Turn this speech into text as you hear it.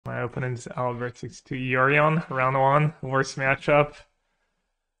My opponent's Albert 62 Yorion, round one, worst matchup.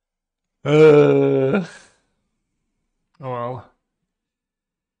 Oh well.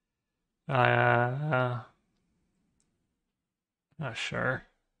 Not sure.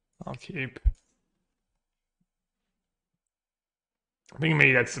 I'll keep. I think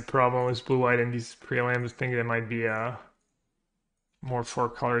maybe that's the problem with blue-white in these prelims. I think they might be more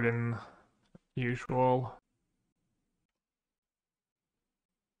four-color than usual.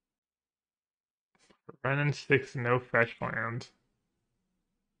 Renin 6, no fetch land.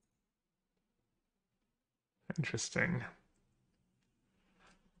 Interesting.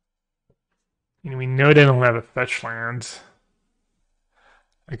 We know they don't have a fetch land.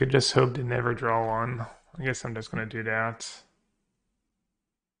 I could just hope they never draw one. I guess I'm just gonna do that.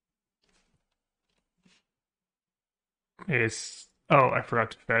 It's oh, I forgot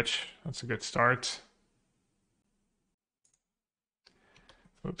to fetch. That's a good start.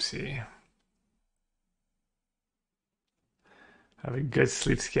 Oopsie. Have a good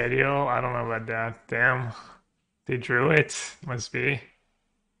sleep schedule. I don't know about that. Damn. They drew it. Must be.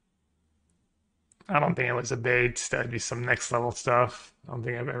 I don't think it was a bait. That'd be some next level stuff. I don't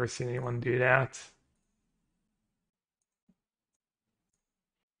think I've ever seen anyone do that.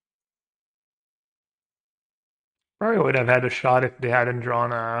 Probably would have had a shot if they hadn't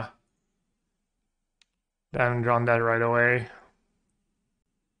drawn that right away.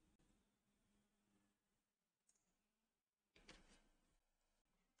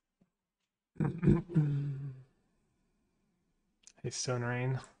 Hey, Stone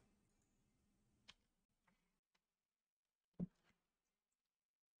Rain.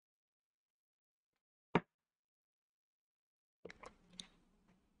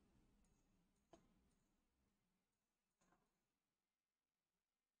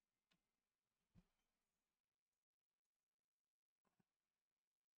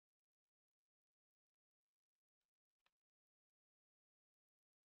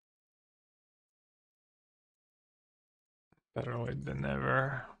 Better late than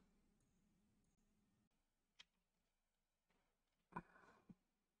never.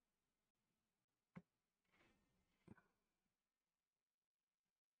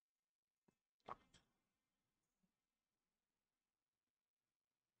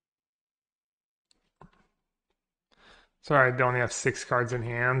 Sorry, I only have 6 cards in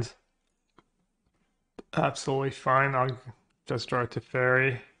hand. Absolutely fine. I'll just draw it to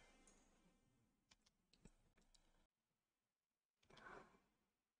Fairy.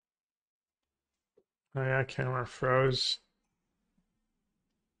 Oh yeah, camera froze.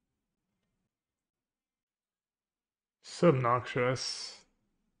 So obnoxious.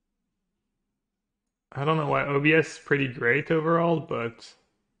 I don't know why OBS is pretty great overall, but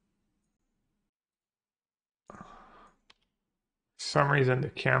for some reason the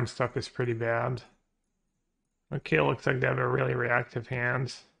cam stuff is pretty bad. Okay, it looks like they have a really reactive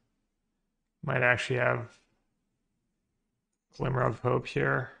hand. Might actually have glimmer of hope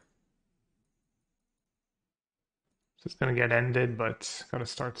here. It's gonna get ended, but gotta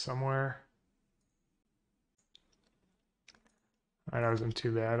start somewhere. That wasn't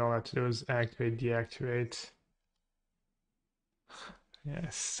too bad. All I had to do was activate, deactivate. Yeah,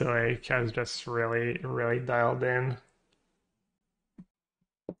 so I was just really, really dialed in.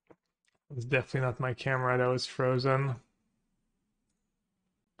 It's definitely not my camera that was frozen.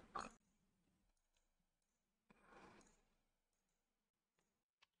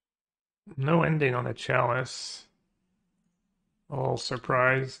 No ending on the chalice. All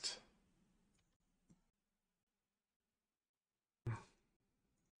surprised. I'm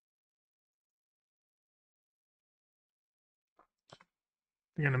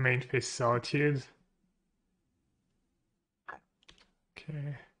gonna main face Solitude.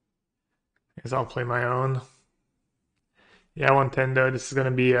 Okay. I guess I'll play my own. Yeah, Nintendo, this is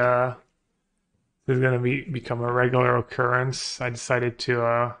gonna become a regular occurrence. I decided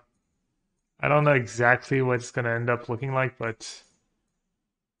to I don't know exactly what it's gonna end up looking like, but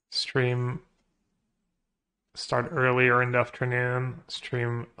stream start earlier in the afternoon,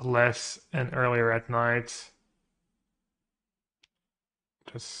 stream less and earlier at night.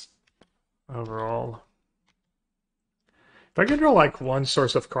 Just overall. If I could draw like one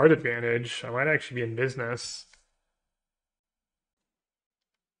source of card advantage, I might actually be in business.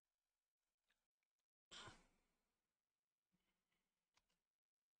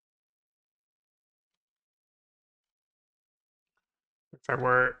 If I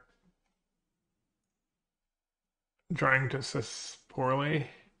were drawing just as poorly.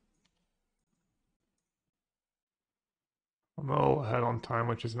 I'm a little ahead on time,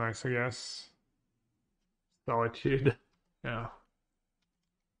 which is nice, I guess. Solitude. Yeah.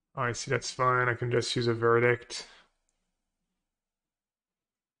 Oh, I see, that's fine. I can just use a verdict.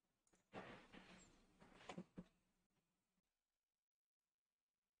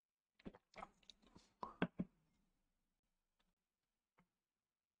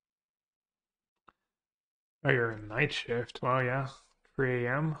 Oh, you're in night shift. Well, yeah. 3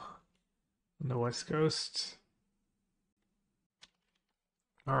 a.m. on the West Coast.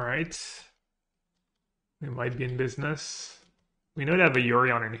 All right. We might be in business. We know they have a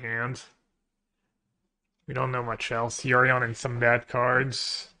Yorion in hand. We don't know much else. Yorion and some bad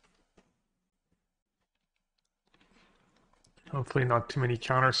cards. Hopefully not too many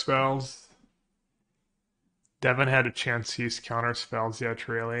counter spells. They haven't had a chance to use counter spells yet,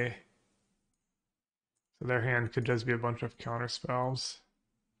 really. So their hand could just be a bunch of counter spells.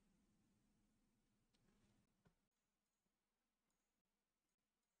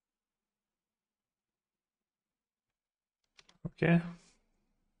 Okay.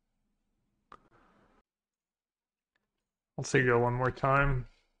 I'll say go one more time.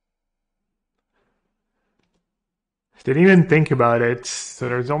 Didn't even think about it, so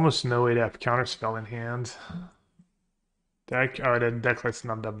there's almost no way to have counterspell in hand. The deck list's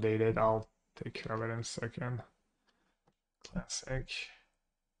not updated. I'll take care of it in a second. Classic.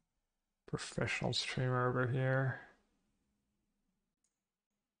 Professional streamer over here.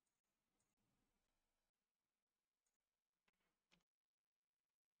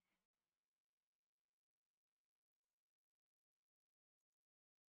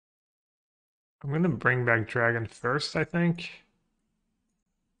 I'm gonna bring back Dragon first, I think.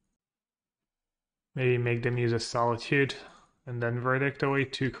 Maybe make them use a Solitude and then Verdict away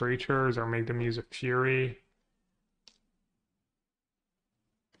 2 creatures, or make them use a Fury.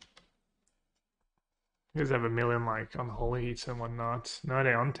 You guys have a million like Unholy Heats and whatnot. No,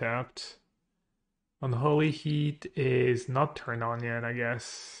 they untapped. Unholy Heat is not turned on yet, I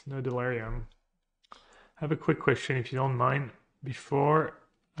guess. No Delirium. I have a quick question, if you don't mind. Before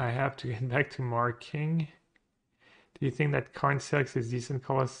I have to get back to marking, do you think that card sex is decent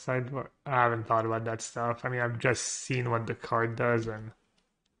color side? I haven't thought about that stuff. I mean, I've just seen what the card does, and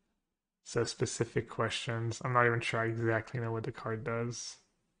so specific questions. I'm not even sure I exactly know what the card does.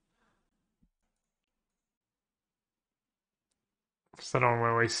 So I don't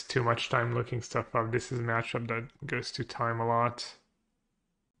want to waste too much time looking stuff up. This is a matchup that goes to time a lot.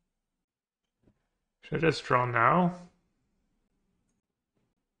 Should I just draw now?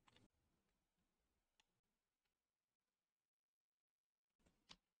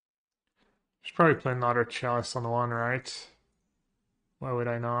 Should probably play another Chalice on the one, right? Why would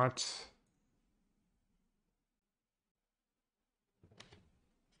I not?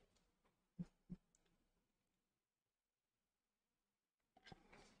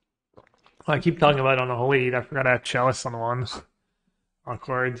 I keep talking about on the Holy. I forgot I had Chalice on the one.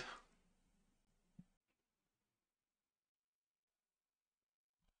 Awkward.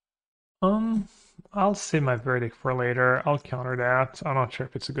 Um, I'll save my verdict for later. I'll counter that. I'm not sure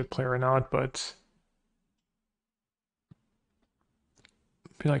if it's a good play or not, but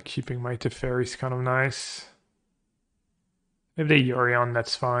I feel like keeping my Teferi is kind of nice. If they Yorion,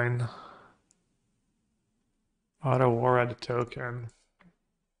 that's fine. Auto War at a token.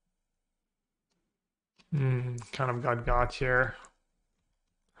 Kind of got here.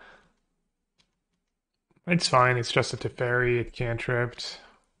 It's fine. It's just a Teferi. It cantripped.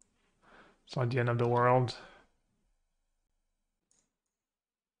 It's not the end of the world.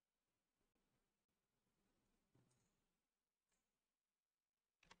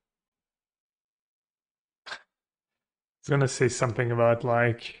 I was gonna say something about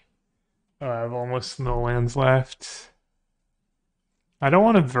like I have almost no lands left. I don't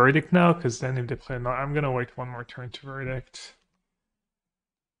want a verdict now because then if they play no, I'm gonna wait one more turn to verdict.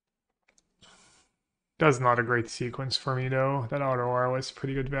 That's not a great sequence for me though. That auto R was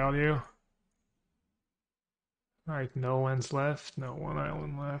pretty good value. Alright, no lands left. No, one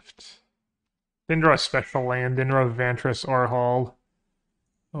island left. Didn't draw a special land. Didn't draw Vantress or Hall.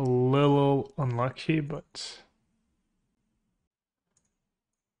 A little unlucky, but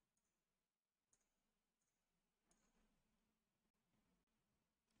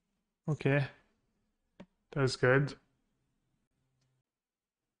okay. That was good.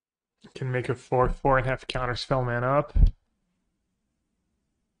 Can make a 4/4 and have counter spell mana up.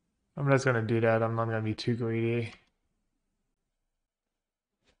 I'm just gonna do that. I'm not gonna be too greedy.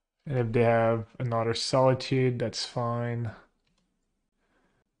 And if they have another Solitude, that's fine.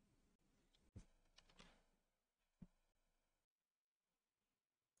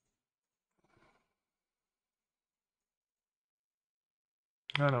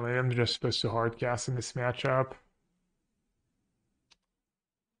 I don't know, maybe I'm just supposed to hard cast in this matchup.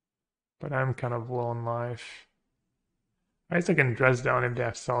 but I'm kind of low on life. I guess I can dress down if they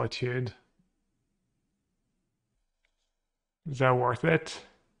have Solitude. Is that worth it?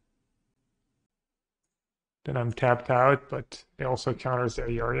 Then I'm tapped out, but it also counters their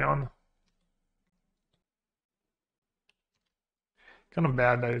Yorion. Kind of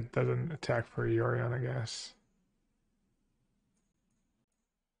bad that it doesn't attack for Yorion, I guess.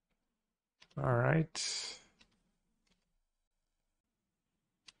 All right.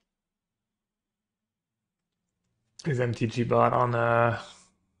 Is MTG bot on a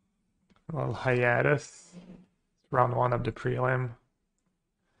little hiatus? Round one of the prelim. I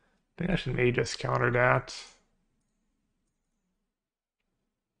think I should maybe just counter that.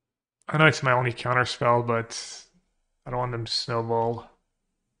 I know it's my only counter spell, but I don't want them to snowball.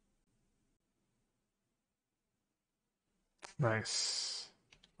 Nice.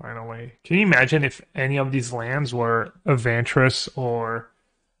 Finally. Can you imagine if any of these lands were a Vantress or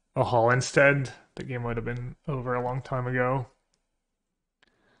a Hall instead? The game would have been over a long time ago.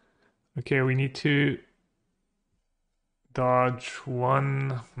 Okay, we need to dodge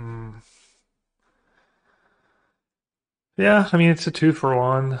one. Yeah, I mean it's a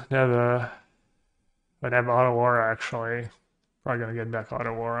 2-for-1. They have a but have Auto Aura actually. Probably gonna get back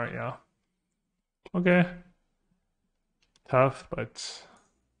Auto Aura, yeah. Okay. Tough, but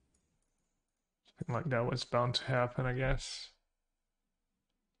something like that was bound to happen, I guess.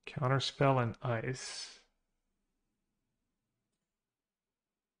 Counterspell and ice.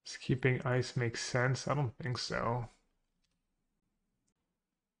 Does keeping ice make sense? I don't think so.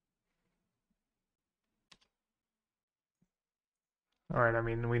 Alright, I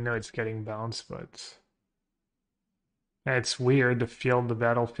mean, we know it's getting bounced, but it's weird. The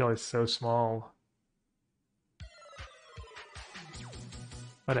battlefield is so small.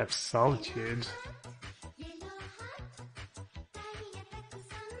 I'd have Solitude.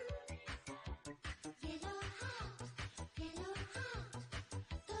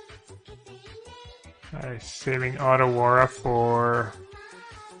 Saving Aurora for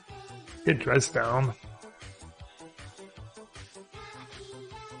get dress down.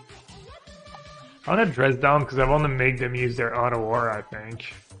 I want to dress down because I want to make them use their Aurora, I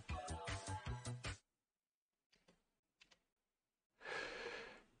think.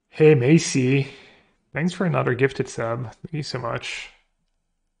 Hey Macy, thanks for another gifted sub. Thank you so much.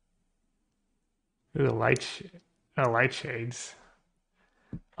 Ooh, light shades.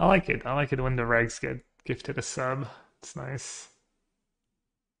 I like it. I like it when the regs get gifted a sub. It's nice.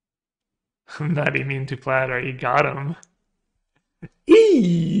 I'm not immune to platter. You got him.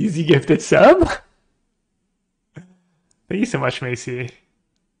 Easy gifted sub. Thank you so much, Macy.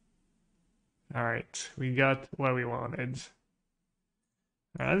 All right, we got what we wanted.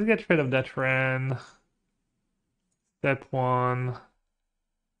 All right, let's get rid of that friend. Step 1.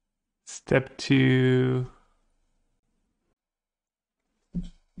 Step 2.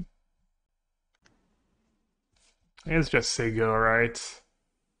 Let's just say go, right?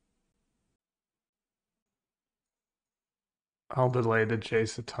 I'll delay the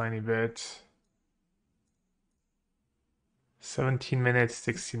chase a tiny bit. 17 minutes,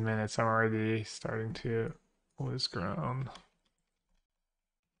 16 minutes. I'm already starting to lose ground.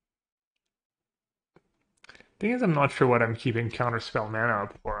 Thing is, I'm not sure what I'm keeping Counterspell mana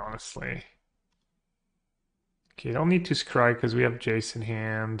up for, honestly. Okay, don't need to scry because we have Jace in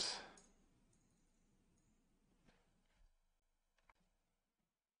hand.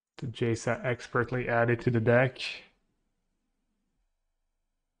 The Jace I expertly added to the deck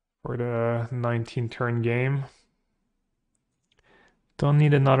for the 19-turn game. Don't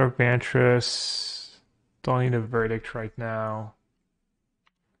need another Vantress. Don't need a Verdict right now.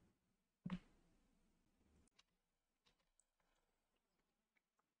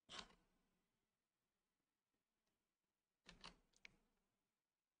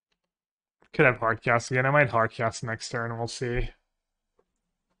 Could have Hardcast again. I might Hardcast next turn. We'll see.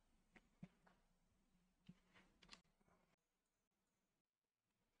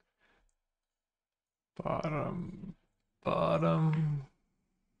 Bottom. Bottom.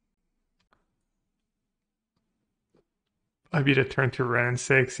 I beat a turn to Ren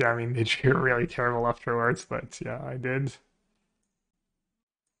 6. Yeah, I mean, they drew really terrible afterwards, but yeah, I did.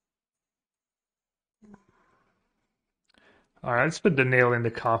 Alright, let's put the nail in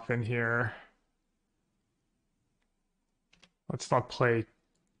the coffin here. Let's not play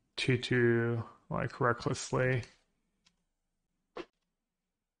too like recklessly.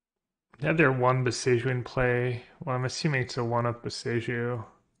 They have their one Beseju in play. Well, I'm assuming it's a one-up Beseju.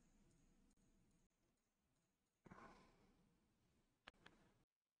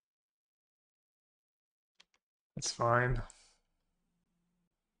 That's fine.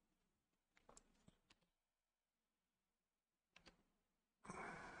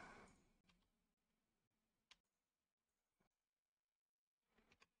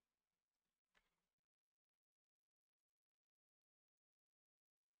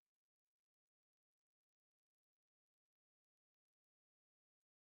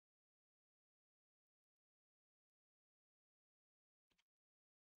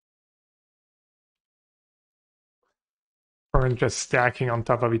 We're just stacking on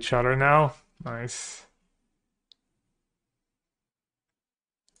top of each other now. Nice.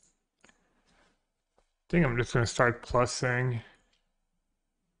 I think I'm just gonna start plussing.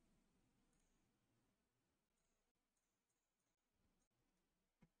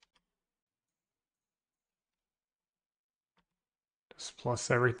 Just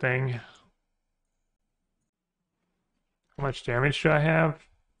plus everything. How much damage do I have?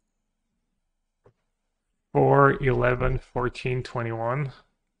 4, 11, 14, 21.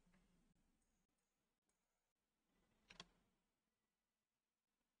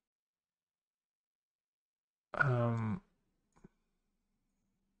 Um,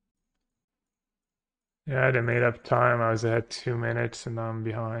 yeah, they made up time. I was ahead 2 minutes and now I'm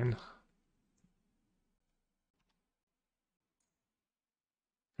behind.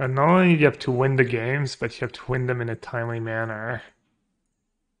 And not only do you have to win the games, but you have to win them in a timely manner.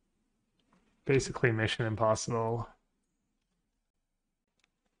 Basically, mission impossible.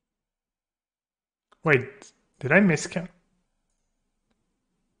 Wait, did I miscount?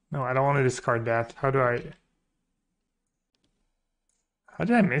 No, I don't want to discard that. How did I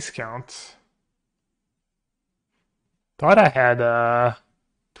miscount? Thought I had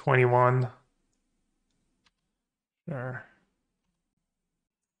 21. Sure.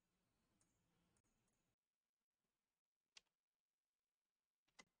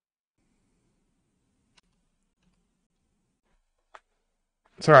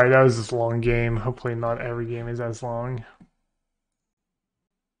 Sorry, that was this long game. Hopefully not every game is as long.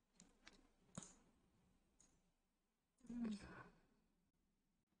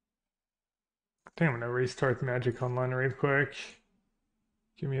 I think I'm gonna restart Magic Online real quick.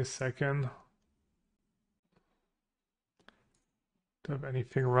 Give me a second. Do I have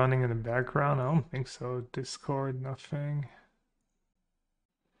anything running in the background? I don't think so. Discord, nothing.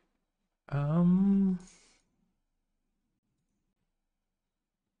 Um,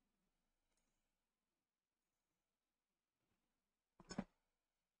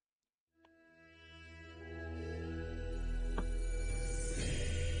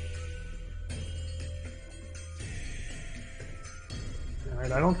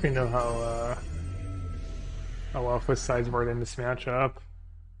 Alright, I don't think know how alpha sides were in this matchup.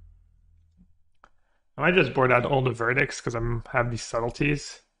 I might just board out all the verdicts because I'm have these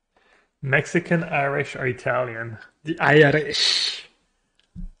subtleties. Mexican, Irish, or Italian? The Irish.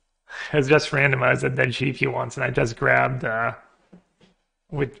 It's just randomized at that GP once, and I just grabbed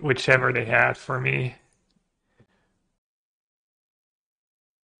whichever they had for me.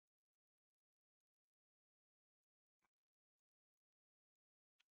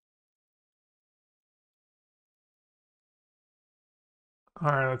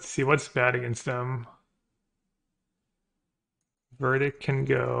 Alright, let's see what's bad against them. Verdict can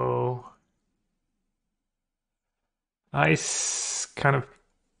go. Ice kind of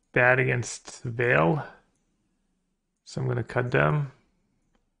bad against Veil, so I'm gonna cut them.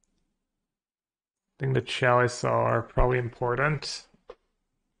 I think the chalice are probably important.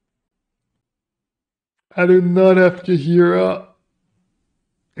 I do not have to hear. I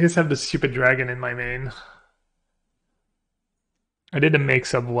just have the stupid dragon in my main. I did a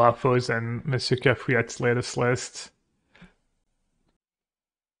mix of Waffles and Masuka Fuyat's latest list.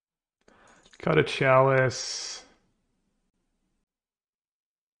 Cut a chalice.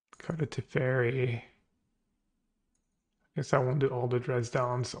 Cut a Teferi. Guess I won't do all the dress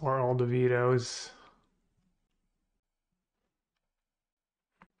downs or all the vetoes.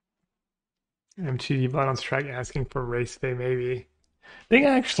 MTG bot on strike asking for race pay maybe. Think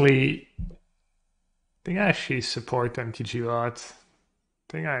I actually support MTG bot.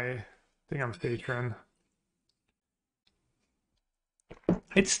 Think I'm patron.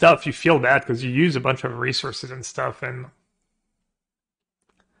 It's tough. You feel bad because you use a bunch of resources and stuff, and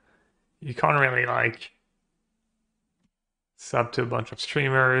you can't really like sub to a bunch of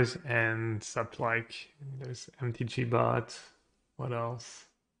streamers and sub to like there's MTG bot. What else?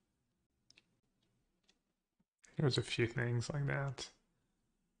 There's a few things like that.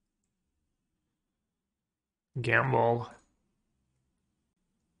 Gamble.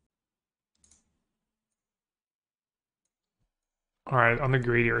 Alright, on the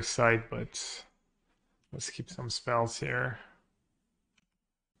greedier side, but let's keep some spells here.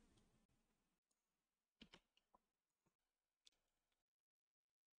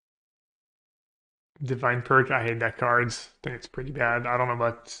 Divine Purge, I hate that card. I think it's pretty bad. I don't know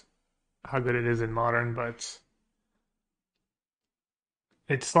about how good it is in modern, but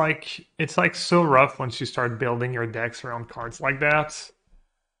it's like so rough once you start building your decks around cards like that.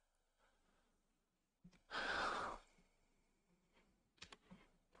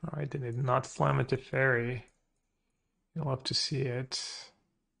 Alright, they did not slam it to Fairy. You'll have to see it.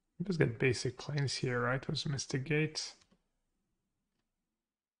 Just get basic planes here, right? With Mystic Gate.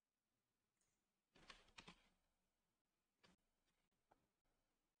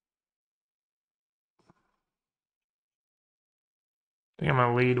 I think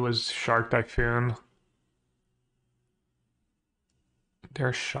my lead was Shark Typhoon.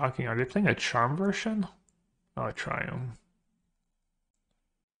 They're shocking. Are they playing a charm version? I'll try them.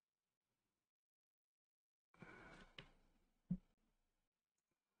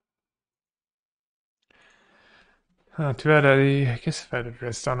 Too bad I guess if I had a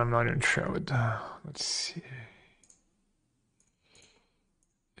dress down, I'm not even sure I would. Let's see.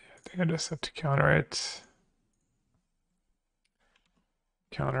 I think I just have to counter it.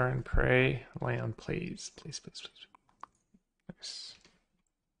 Counter and pray. Land, please. Please, please, please. Nice.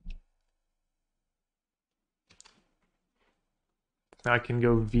 Now I can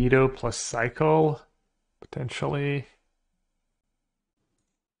go veto plus cycle, potentially.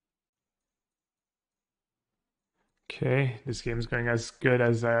 Okay, this game's going as good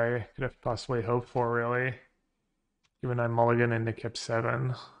as I could have possibly hoped for, really. Given I mulligan into Kip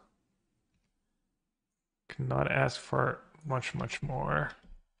 7. Cannot ask for much, much more.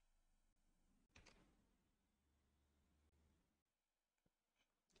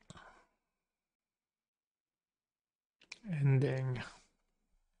 Ending.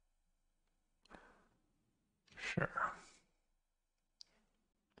 Sure.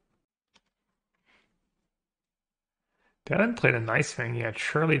 They haven't played an Ice Fang yet.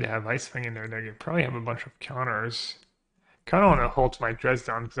 Surely to have Ice Fang in there, they could probably have a bunch of counters. Kind of want to hold my Dres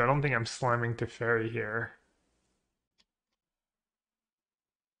down because I don't think I'm slamming to Fairy here.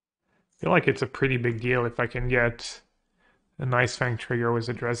 I feel like it's a pretty big deal if I can get a Ice Fang trigger with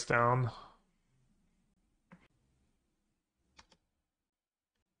a Dres down.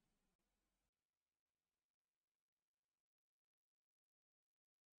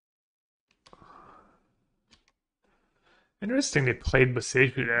 Interesting they played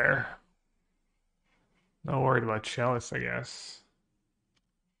Boseiju there. Not worried about Chalice, I guess.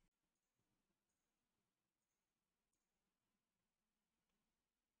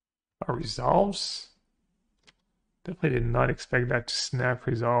 Oh, resolves? Definitely did not expect that to snap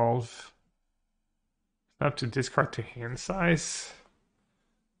resolve. Not to discard to hand size.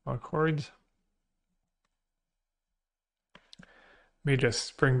 Awkward. May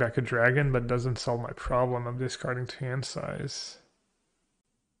just bring back a dragon, but doesn't solve my problem of discarding to hand size.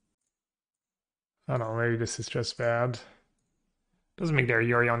 I don't know, maybe this is just bad. Doesn't make their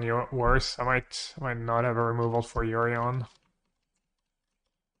Yorion worse. I might not have a removal for Yorion.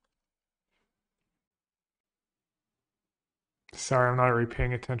 Sorry, I'm not really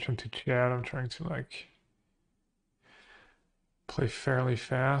paying attention to chat. I'm trying to like play fairly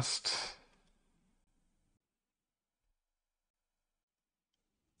fast.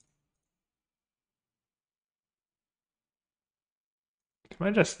 They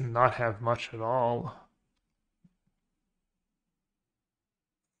might just not have much at all.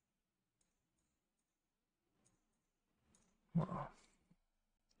 Well,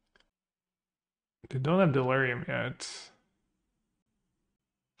 they don't have Delirium yet.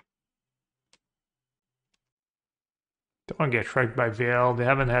 Don't want to get tracked by Veil. They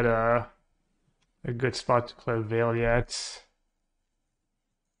haven't had a good spot to play Veil yet.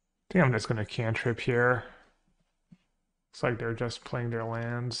 I think I'm just gonna cantrip here. Looks like they're just playing their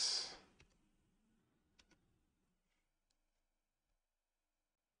lands.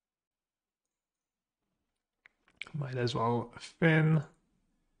 Might as well Finn.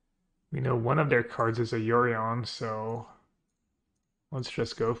 We know one of their cards is a Yorion, so let's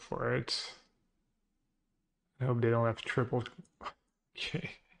just go for it. I hope they don't have triple.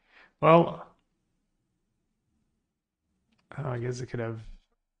 Okay. Well, I guess it could have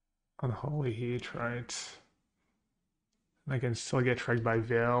Unholy Heat, right? I can still get tracked by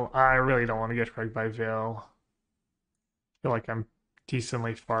Veil. I really don't want to get tracked by Veil. I feel like I'm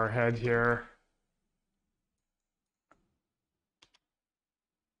decently far ahead here.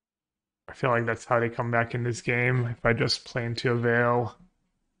 I feel like that's how they come back in this game, if I just play into a Veil.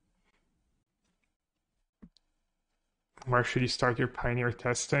 Where should you start your Pioneer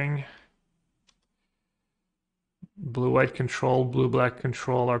testing? Blue-white control, blue-black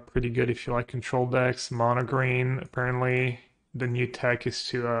control are pretty good if you like control decks. Mono-green, apparently the new tech is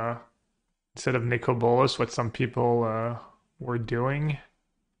to, instead of Nicol Bolas, what some people were doing.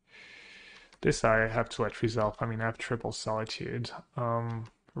 This I have to let resolve. I mean, I have triple Solitude.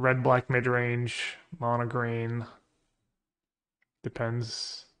 Red-black mid-range, mono-green.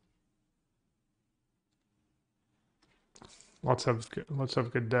 Depends. Lots of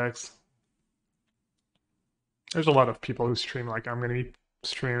good decks. There's a lot of people who stream like I'm going to be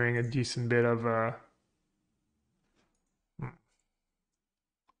streaming a decent bit of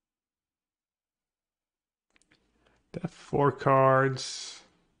Death 4 cards.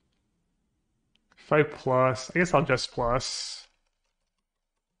 5 plus. I guess I'll just plus.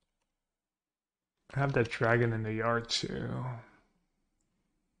 I have that dragon in the yard too.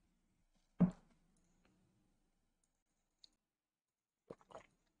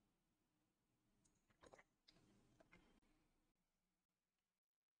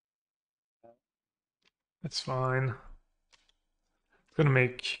 That's fine. I'm gonna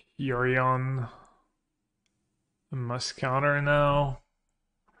make Yorion a must counter now,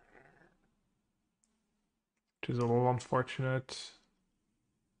 which is a little unfortunate.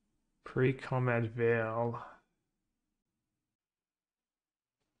 Pre-combat Veil.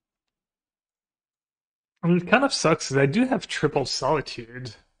 I mean, it kind of sucks because I do have triple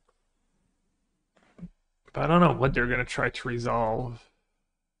Solitude, but I don't know what they're gonna try to resolve.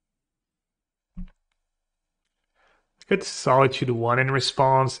 I could Solitude 1 in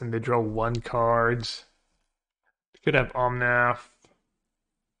response and they draw 1 card. Could have Omnath.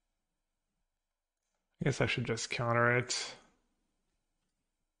 I guess I should just counter it.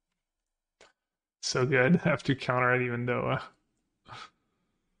 So good. I have to counter it even though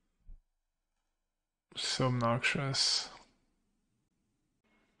so obnoxious.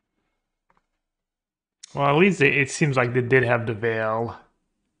 Well, at least it seems like they did have the veil.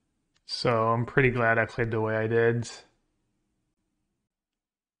 So I'm pretty glad I played the way I did.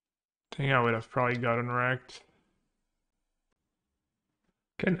 I think I would have probably gotten wrecked.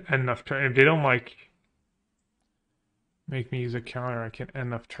 Can end enough turn. If they don't like make me use a counter, I can end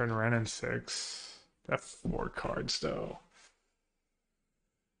enough turn Ren and 6. That's 4 cards though.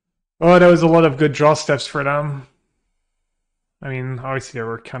 Oh, that was a lot of good draw steps for them. I mean, obviously they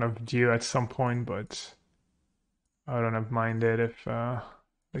were kind of due at some point, but I wouldn't have minded if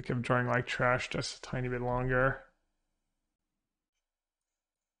they kept drawing like trash just a tiny bit longer.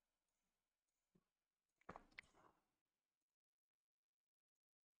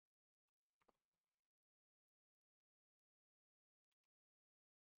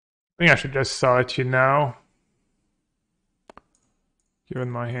 I think I should just sell it to you now,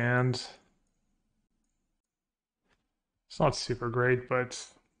 given my hand. It's not super great, but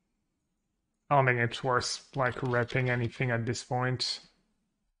I don't think it's worth like repping anything at this point.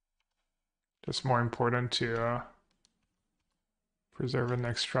 Just more important to preserve an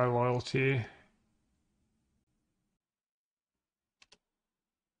extra loyalty.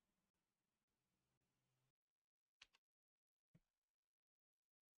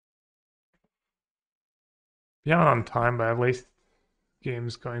 Yeah, on time, but at least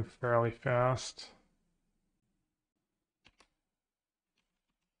game's going fairly fast.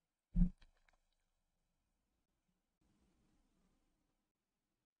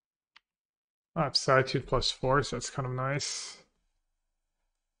 I have Solitude +4, so that's kind of nice.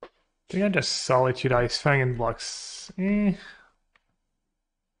 I think I just Solitude Ice Fang and blocks. It's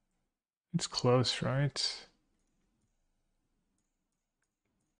close, right?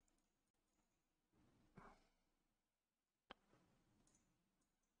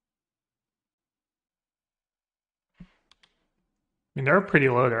 I mean, they're pretty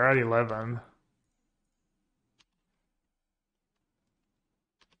low. They're at 11.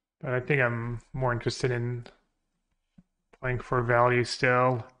 But I think I'm more interested in playing for value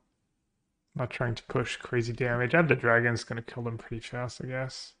still. Not trying to push crazy damage. I have the dragon's gonna kill them pretty fast, I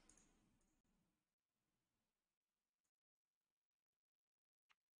guess.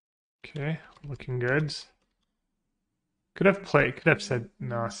 Okay, looking good. Could have said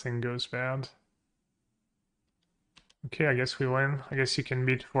nothing goes bad. Okay, I guess we win. I guess you can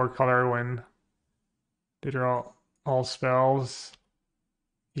beat 4 color when they draw all spells.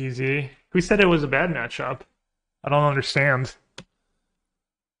 Easy. Who said it was a bad matchup? I don't understand.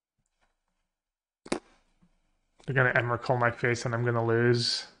 They're gonna Emrakul my face and I'm gonna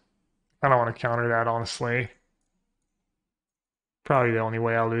lose. I don't want to counter that, honestly. Probably the only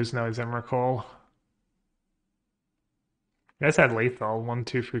way I'll lose now is Emrakul. You guys had lethal. 1,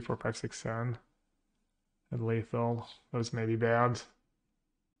 2, 3, 4, 5, 6, 7. Had lethal. That was maybe bad.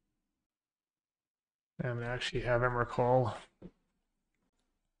 I'm gonna actually have Emrakul.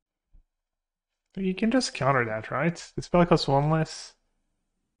 You can just counter that, right? The spell costs 1 less.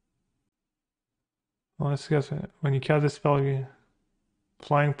 Well, when you cast the spell, you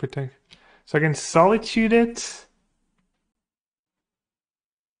flying protect. So I can Solitude it.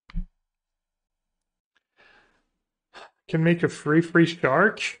 Can make a free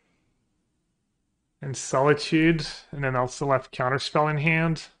shark. And Solitude. And then I'll still have Counterspell in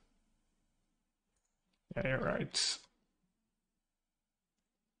hand. Yeah, you're right.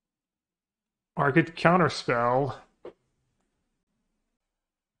 Or I could counterspell. I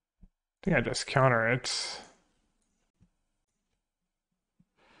think I just counter it.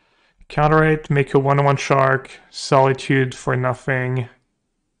 Counter it, make a 1/1 shark, solitude for nothing.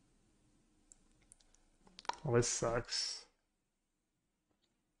 Well, this sucks.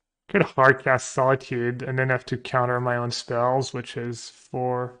 Could hard cast solitude and then have to counter my own spells, which is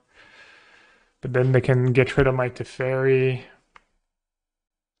 4. But then they can get rid of my Teferi.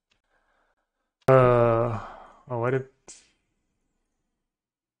 Oh, what did?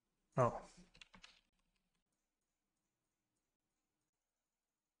 Oh,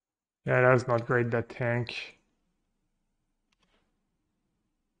 yeah, that was not great. That tank.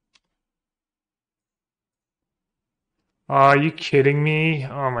 Oh, are you kidding me?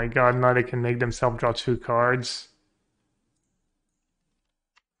 Oh my god, now they can make themselves draw 2 cards.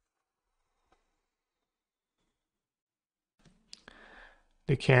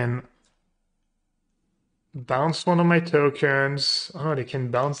 They can bounce one of my tokens. Oh, they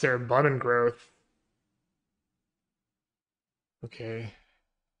can bounce their button growth. Okay.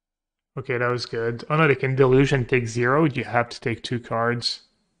 Okay, that was good. Oh no, they can delusion take 0. You have to take 2 cards.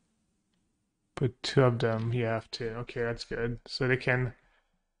 Put 2 of them. You have to. Okay, that's good. So they can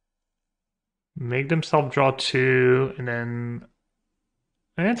make themselves draw 2, and then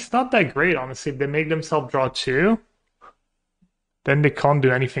and it's not that great, honestly. If they make themselves draw 2, then they can't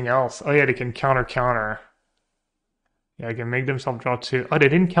do anything else. Oh yeah, they can counter. Yeah, they can make themselves draw 2. Oh, they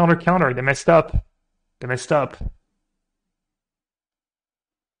didn't counter. They messed up. They messed up.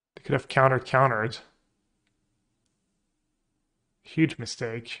 They could have countered. Huge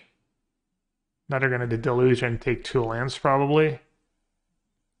mistake. Now they're gonna delusion take 2 lands probably.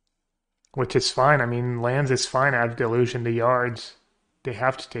 Which is fine. I mean, lands is fine. I have delusion the yards. They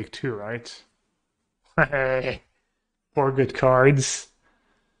have to take 2, right? Hey, 4 good cards.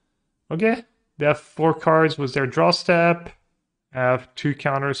 Okay. They have 4 cards. Was their draw step? Have 2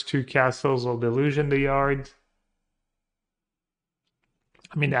 counters, 2 castles. Will delusion the yard.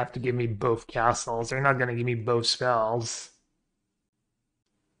 I mean, they have to give me both castles. They're not gonna give me both spells.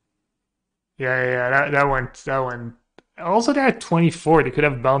 Yeah. That went. Also, they're at 24. They could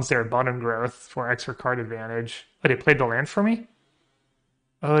have bounced their bottom growth for extra card advantage. Oh, they played the land for me?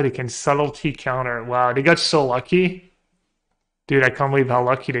 Oh, they can subtlety counter. Wow, they got so lucky. Dude, I can't believe how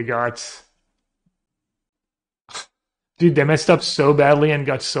lucky they got. Dude, they messed up so badly and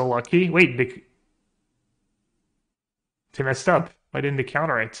got so lucky. Wait, they messed up. Why didn't they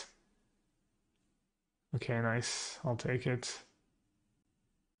counter it? Okay, nice. I'll take it.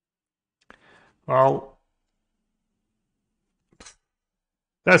 Well,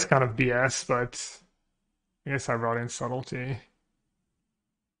 that's kind of BS, but I guess I brought in subtlety.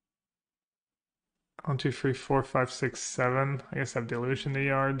 1, 2, 3, 4, 5, 6, 7. I guess I have delusion the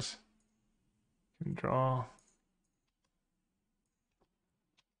yards. Can draw.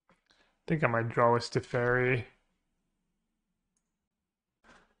 I think I might draw with Teferi.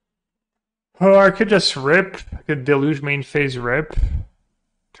 Oh, I could just rip. I could deluge main phase rip.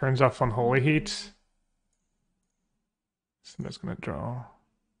 Turns off Unholy Heat. So I'm just gonna draw.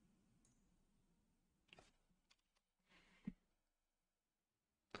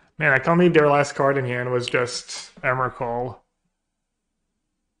 Man, I can't believe their last card in hand was just Emrakul.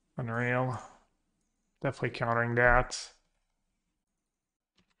 Unreal. Definitely countering that.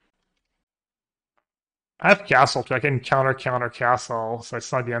 I have Castle too. I can counter Castle, so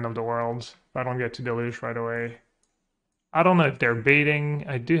it's not the end of the world. If I don't get to Deluge right away. I don't know if they're baiting.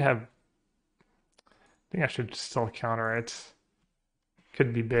 I do have. I think I should still counter it.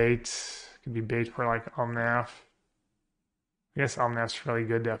 Could be bait. Could be bait for like Omnath. I guess Omnath's really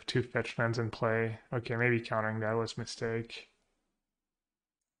good to have 2 fetch lands in play. Okay, maybe countering that was a mistake.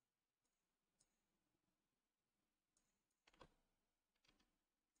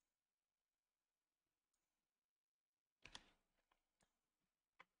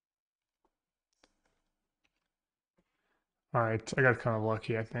 Alright, I got kind of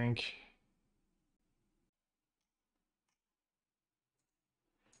lucky, I think.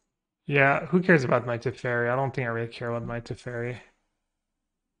 Yeah, who cares about my Teferi? I don't think I really care about my Teferi.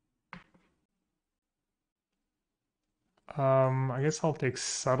 I guess I'll take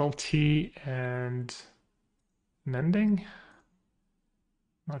subtlety and mending.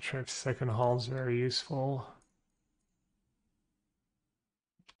 Not sure if second hall is very useful.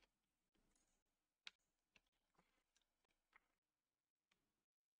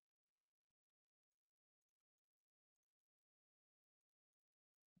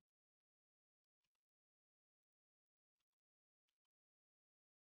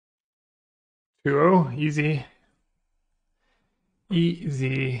 2-0, easy.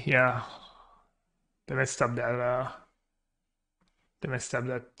 Easy, yeah. They messed up that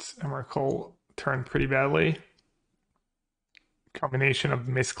Emrakul turn pretty badly. Combination of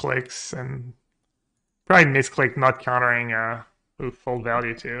misclicks and probably misclick not countering full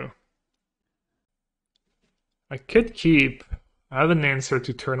value too. I could keep. I have an answer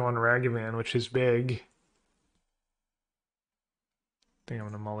to turn one Ragavan, which is big. I think I'm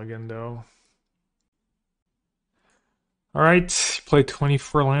gonna mulligan though. Alright, play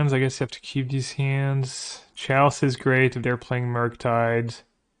 24 lands. I guess you have to keep these hands. Chalice is great if they're playing Murktide.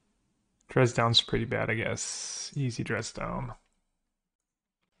 Dress down's pretty bad, I guess. Easy dress down.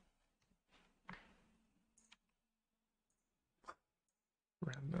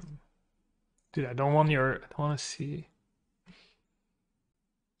 Random. Dude, I don't want to see.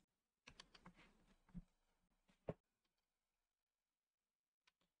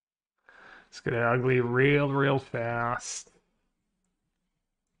 It's gonna ugly real fast.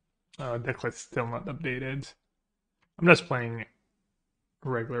 Decklit's still not updated. I'm just playing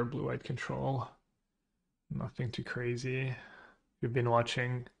regular blue-white control. Nothing too crazy. You've been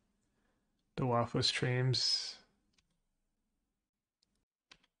watching the Waffle streams.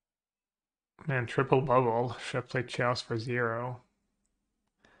 Man, triple bubble. Should have played Chalice for 0.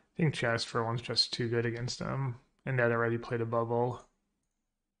 I think Chalice for 1's just too good against them. And that already played a bubble.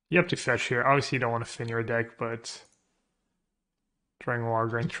 You have to fetch here. Obviously, you don't want to fin your deck, but drawing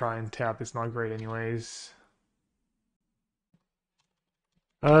Wargrain, try and tap is not great anyways.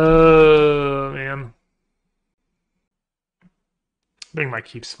 Man. I think my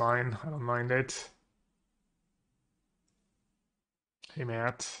keep's fine. I don't mind it. Hey,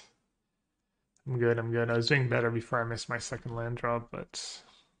 Matt. I'm good, I'm good. I was doing better before I missed my second land drop, but...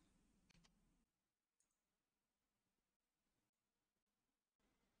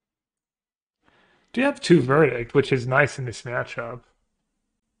 Do you have 2 Verdict, which is nice in this matchup.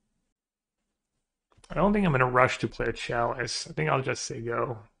 I don't think I'm going to rush to play a Chalice. I think I'll just say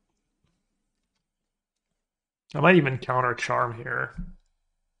go. I might even counter Charm here.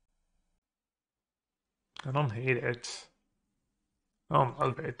 I don't hate it. I don't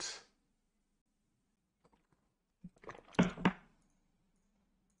love it.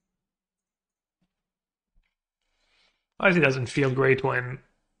 Obviously, it doesn't feel great when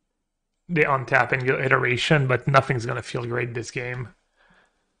they untap and go iteration, but nothing's going to feel great this game.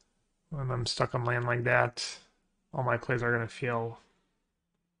 When I'm stuck on land like that, all my plays are going to feel...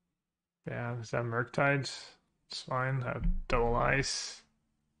 Yeah, is that Murktide? It's fine. I have double ice.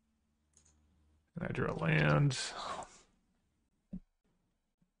 And I drew a land.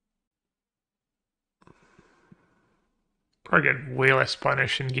 Probably get way less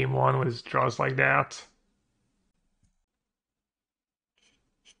punish in game 1 with draws like that.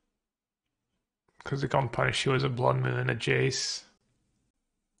 Because they can't punish you as a Blood Moon and a Jace.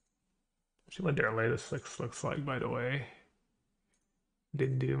 See what their latest looks like, by the way.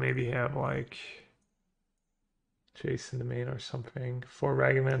 Did do maybe have like Jace in the main or something. 4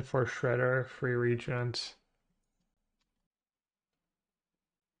 Ragavan, 4 Shredder, free Regent.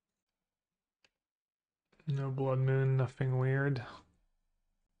 No Blood Moon, nothing weird.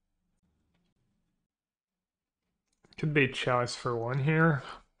 Could bait Chalice for 1 here.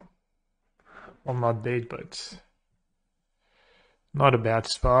 Well, not bait, but not a bad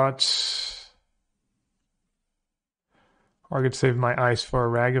spot. Or I could save my ice for a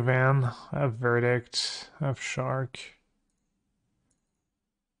Ragavan. I have Verdict. I have Shark.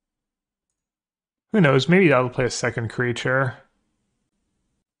 Who knows? Maybe that'll play a second creature.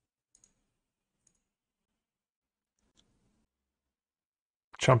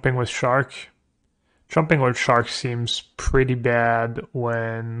 Jumping with Shark. Jumping with Shark seems pretty bad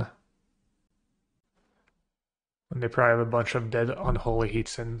when they probably have a bunch of dead unholy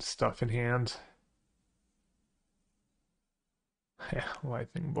heats and stuff in hand. Yeah,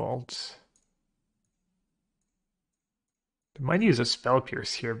 lightning bolts. They might use a spell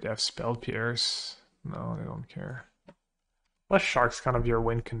pierce here if they have spell pierce. No, they don't care. Plus Shark's kind of your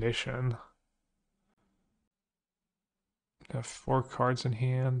win condition. They have 4 cards in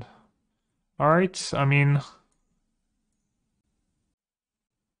hand. Alright, I mean...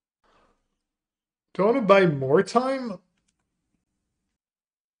 Do I want to buy more time?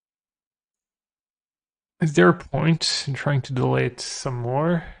 Is there a point in trying to delay it some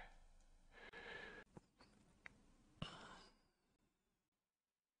more?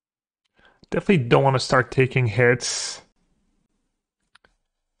 Definitely don't want to start taking hits.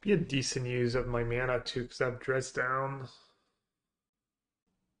 Be a decent use of my mana too, because I have Dress Down.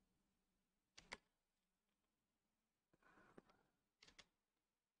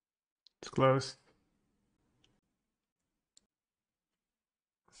 It's close.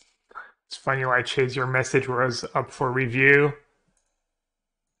 It's funny, like Chase, your message was up for review.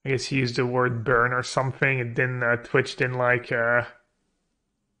 I guess you used the word burn or something. It didn't, Twitch didn't like,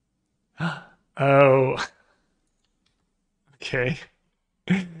 oh, okay.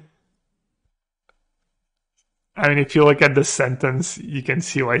 I mean, if you look at the sentence, you can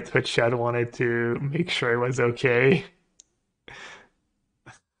see why Twitch chat wanted to make sure it was okay.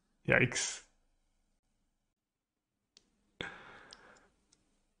 Yikes.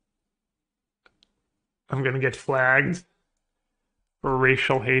 I'm gonna get flagged for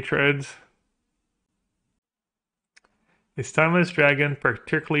racial hatred. Is Timeless Dragon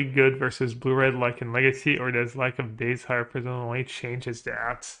particularly good versus Blue-Red like in Legacy, or does lack of days higher presumably changes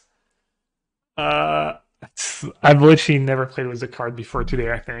that? Uh, I've literally never played with the card before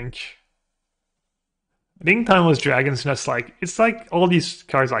today, I think. I think Timeless Dragon's just like, it's like all these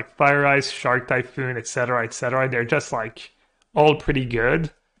cards like Fire Ice, Shark Typhoon, etc., etc. They're just like all pretty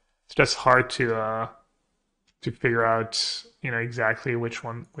good. It's just hard to figure out, exactly which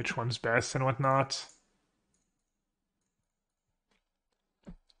one's best and whatnot.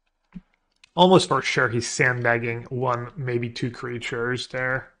 Almost for sure he's sandbagging one, maybe two creatures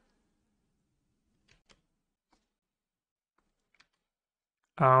there.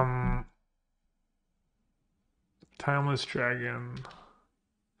 Timeless Dragon.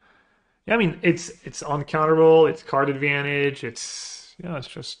 Yeah, I mean it's uncounterable, it's card advantage, it's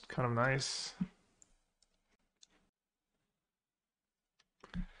just kind of nice.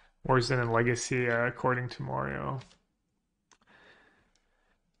 Worse than in Legacy, according to Mario.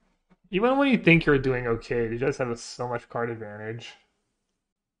 Even when you think you're doing okay, you just have so much card advantage.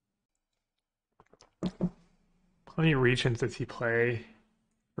 How many regions does he play?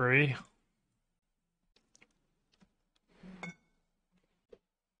 3?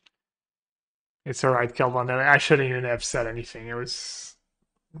 It's alright, Kelvin. I shouldn't even have said anything. It was...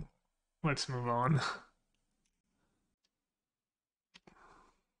 Let's move on.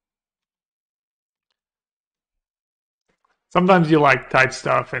 Sometimes you like type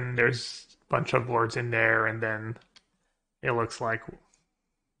stuff and there's a bunch of words in there and then it looks like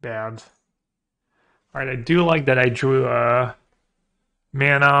bad. Alright, I do like that I drew a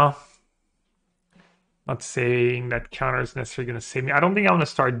mana. Not saying that counter is necessarily going to save me. I don't think I want to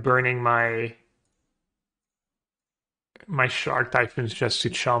start burning my Shark Typhoons just to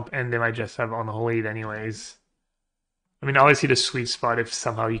chump, and they might just have Unholy anyways. I mean, obviously the sweet spot, if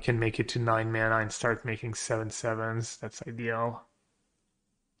somehow you can make it to 9 mana and start making 7/7s, that's ideal.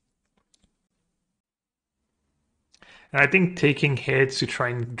 And I think taking hits to try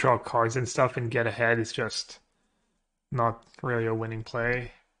and draw cards and stuff and get ahead is just not really a winning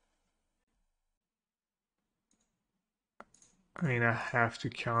play. I mean, I have to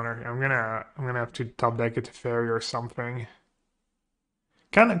counter. I'm gonna have to top deck it to Fairy or something.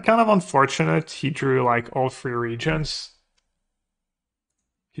 Kind of unfortunate. He drew like all 3 regions.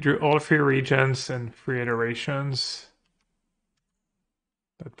 He drew all 3 regions and 3 iterations.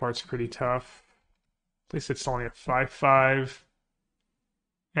 That part's pretty tough. At least it's only a 5/5.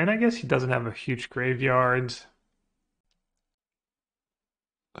 And I guess he doesn't have a huge graveyard.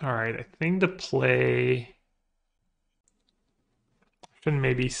 Alright, I think the play should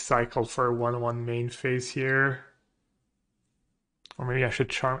maybe cycle for a 1/1 main phase here. Or maybe I should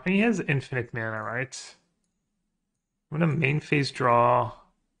charm. And he has infinite mana, right? I'm gonna main phase draw.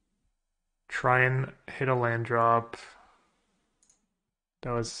 Try and hit a land drop.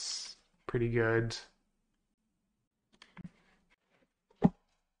 That was pretty good.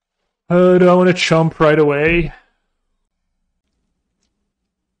 Do I want to chump right away?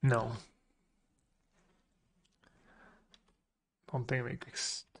 No. Don't think it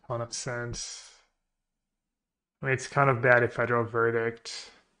makes a ton of sense. I mean, it's kind of bad if I draw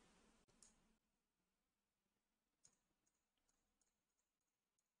Verdict.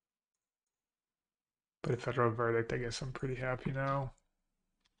 But if I draw Verdict, I guess I'm pretty happy now.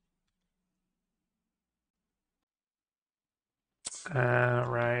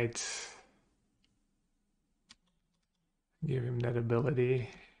 Right. Give him that ability.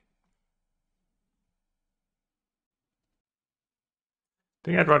 I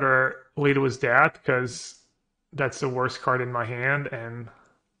think I'd rather lead with that because that's the worst card in my hand and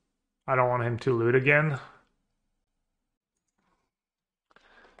I don't want him to loot again.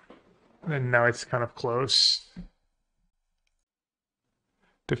 And now it's kind of close.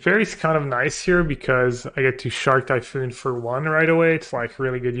 The fairy's kind of nice here because I get to Shark Typhoon for 1 right away. It's like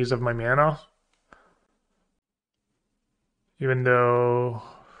really good use of my mana. Even though,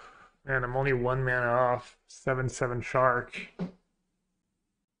 man, I'm only 1 mana off 7/7 Shark.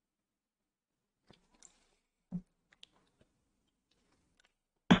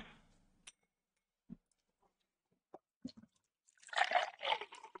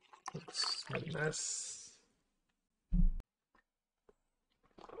 minus.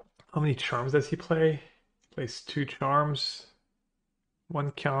 How many charms does he play? Plays 2 charms.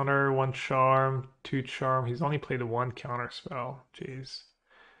 1 counter, 1 charm, 2 charm. He's only played 1 counter spell. Jeez.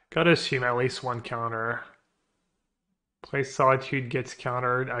 Gotta assume at least 1 counter. Play Solitude, gets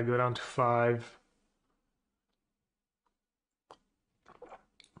countered. I go down to 5.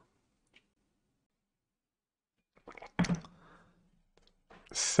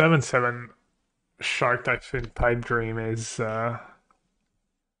 7/7 Shark Typhoon Pipe Dream is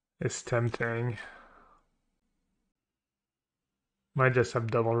tempting. Might just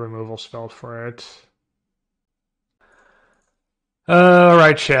have double removal spelled for it.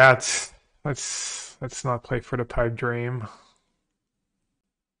 Alright, chat. Let's not play for the Pipe Dream.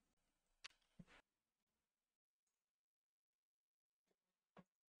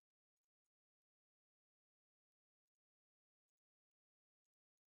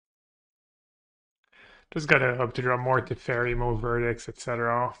 Just gotta hope to draw more Teferi, more Verdicts,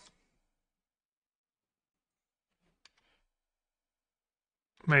 etc.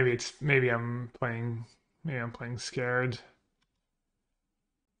 Maybe I'm playing scared.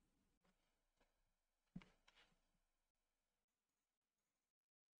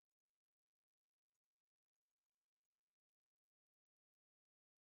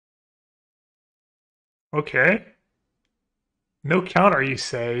 Okay. No counter, you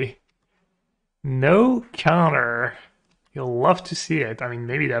say? No counter. You'll love to see it. I mean,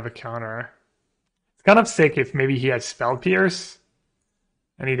 maybe they have a counter. It's kind of sick if maybe he had Spell Pierce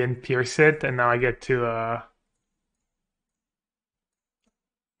and he didn't pierce it, and now I get to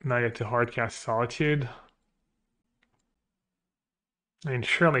hardcast Solitude. I mean,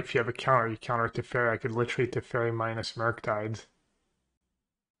 surely if you have a counter, you counter Teferi. I could literally Teferi minus Murktide.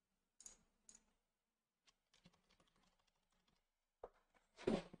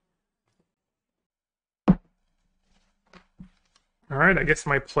 Alright, I guess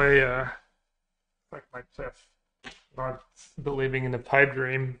my play, not believing in the Pipe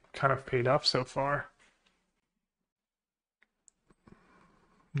Dream kind of paid off so far.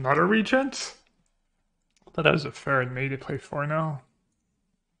 Not a Regent? I thought that was a fair and made to play 4 now.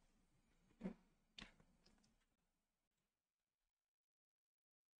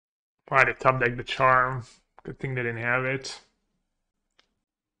 Why did top deck the Charm? Good thing they didn't have it.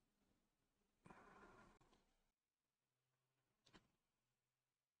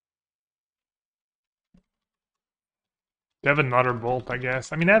 They have another Bolt, I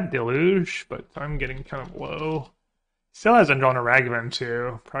guess. I mean, I have Deluge, but I'm getting kind of low. Still hasn't drawn a Ragavan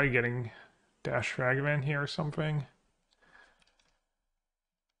too. Probably getting Dash Ragavan here or something.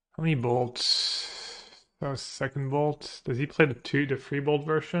 How many bolts? That was second bolt. Does he play the 3 bolt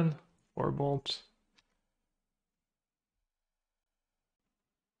version? 4 bolt.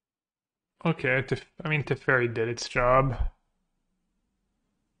 Okay, I mean, Teferi did its job.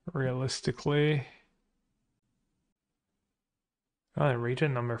 Realistically. Oh,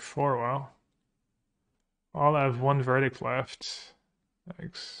 region number 4, wow. I'll have 1 verdict left.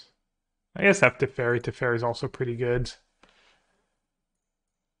 Thanks. I guess I have Teferi. Teferi is also pretty good.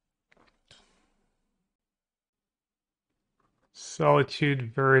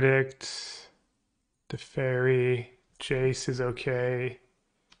 Solitude, Verdict, Teferi, Jace is okay.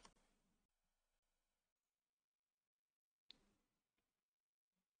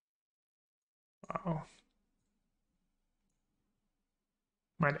 Wow.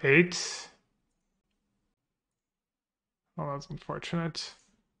 I'm at 8. Oh, that's unfortunate.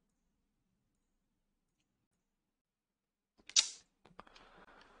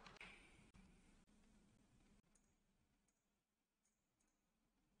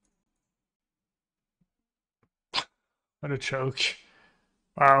 What a choke.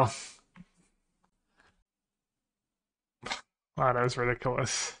 Wow. Wow, that was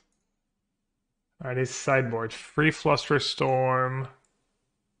ridiculous. Alright, his sideboard. Free Fluster Storm,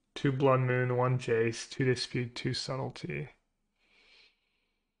 2 Blood Moon, 1 Jace, 2 Dispute, 2 Subtlety.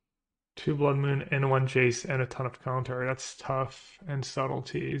 2 Blood Moon and 1 Jace and a ton of counter. That's tough. And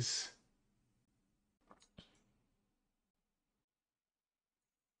subtleties.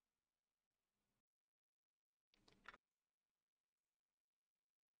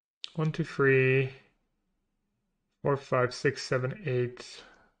 One, two, three, 4, 5, 6, 7, 8,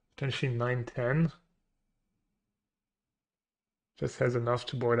 potentially 9, 10. Just has enough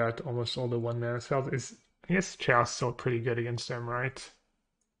to board out almost all the 1 mana spells. I guess Chaos is still pretty good against them, right?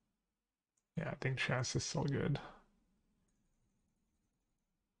 Yeah, I think Chaos is still good.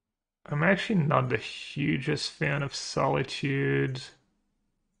 I'm actually not the hugest fan of Solitude.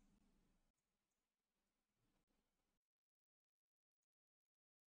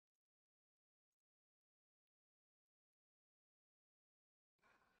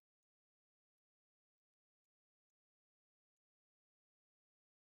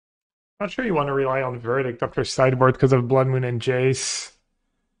 Not sure you want to rely on Verdict after sideboard because of Blood Moon and Jace.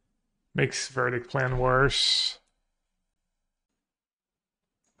 Makes Verdict plan worse.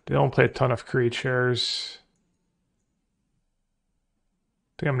 They don't play a ton of creatures.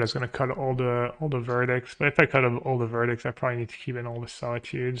 I think I'm just gonna cut all the verdicts. But if I cut all the verdicts, I probably need to keep in all the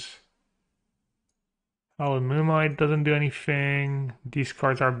solitudes. Hallowed Moonlight doesn't do anything. These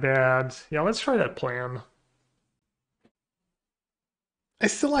cards are bad. Yeah, let's try that plan. I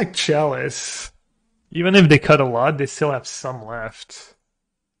still like Chalice. Even if they cut a lot, they still have some left.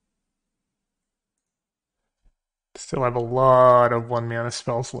 Still have a lot of 1 mana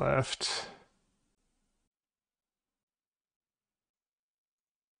spells left.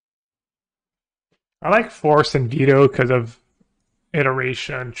 I like Force and Veto because of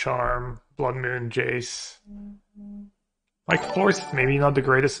Iteration, Charm, Blood Moon, Jace. Like Force, maybe not the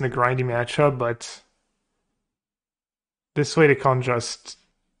greatest in a grindy matchup, but this way they can't just,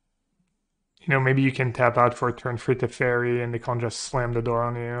 maybe you can tap out for a turn for Teferi and they can't just slam the door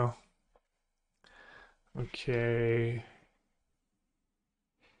on you. Okay.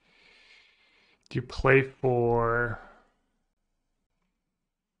 Do you play for...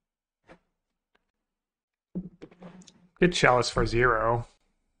 Get Chalice for 0.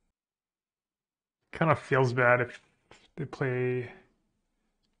 Kind of feels bad if they play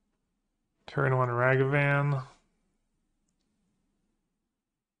turn 1 Ragavan.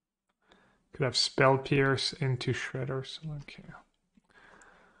 Could have Spell Pierce into Shredders. Okay.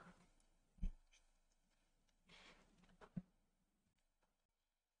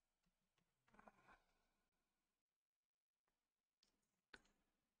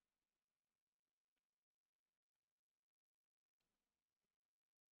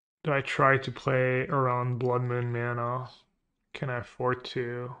 Do I try to play around Blood Moon mana? Can I afford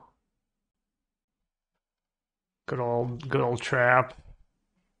to? Good old trap.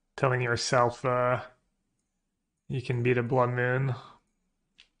 Telling yourself you can beat a Blood Moon.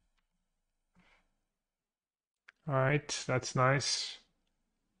 Alright, that's nice.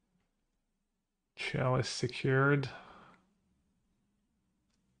 Chalice secured.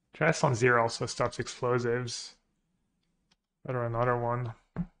 Chalice on 0 also stops explosives. Better another one.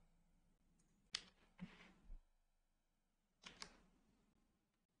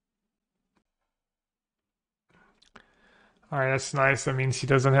 Alright, that's nice. That means he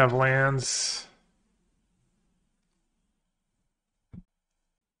doesn't have lands.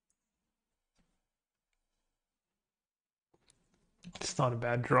 It's not a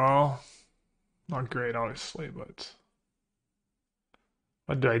bad draw. Not great, obviously, but...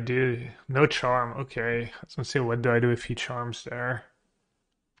 What do I do? No charm. Okay. I was gonna say, what do I do if he charms there?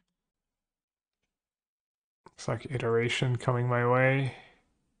 Looks like iteration coming my way.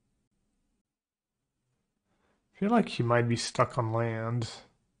 I feel like he might be stuck on land.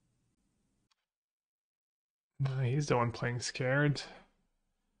 No, he's the one playing scared.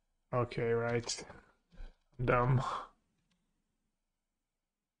 Okay, right. Dumb.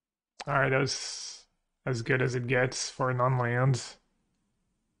 Alright, that was as good as it gets for non-land.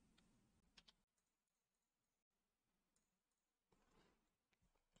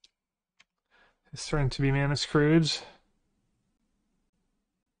 It's starting to be mana screwed.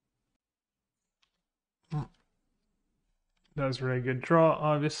 That was a really good draw,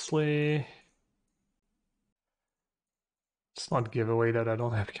 obviously. Let's not give away that I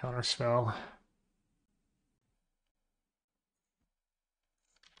don't have counterspell.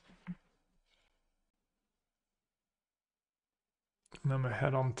 And I'm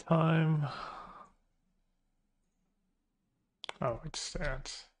ahead on time. Oh, it's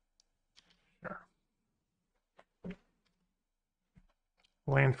that. Sure.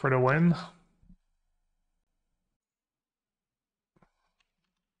 Land for the win.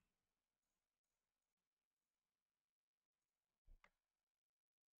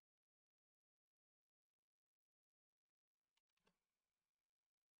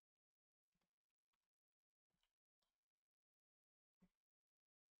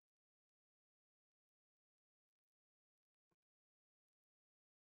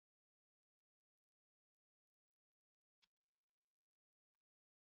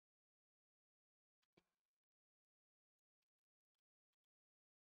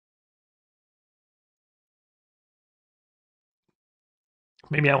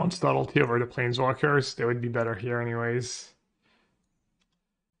 Maybe I want subtlety over the planeswalkers. They would be better here anyways.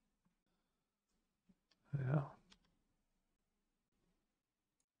 Yeah.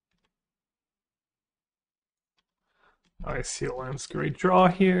 I see a lens. Great draw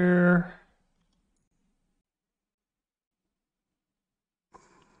here.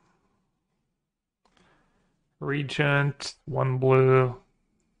 Regent, 1 blue.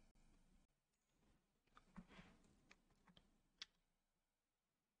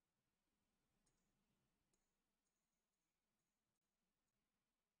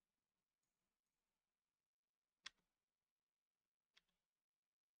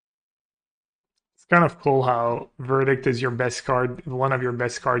 It's kind of cool how Verdict is your best card, one of your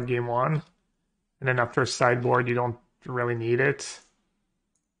best card game one, and then after sideboard you don't really need it.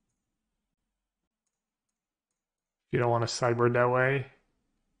 You don't want to sideboard that way.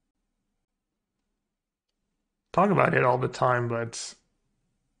 Talk about it all the time, but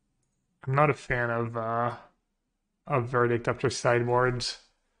I'm not a fan of Verdict after sideboards.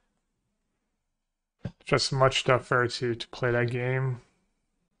 Just much tougher to play that game.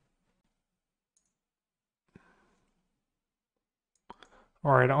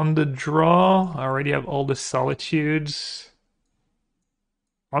 Alright, on the draw, I already have all the solitudes.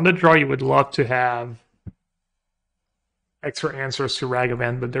 On the draw, you would love to have extra answers to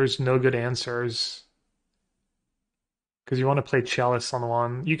Ragavan, but there's no good answers. Because you want to play Chalice on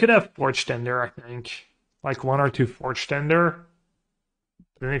one. You could have Forge Tender, I think. Like one or two Forge Tender.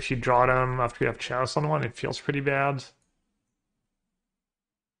 But then if you draw them after you have Chalice on one, it feels pretty bad.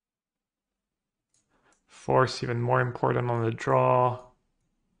 Force even more important on the draw.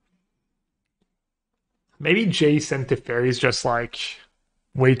 Maybe Jason Teferi is just like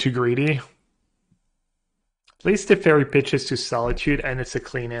way too greedy. At least Teferi pitches to Solitude and it's a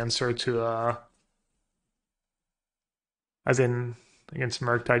clean answer to as in against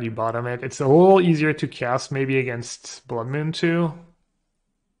Murktide you bottom it. It's a little easier to cast maybe against Blood Moon too.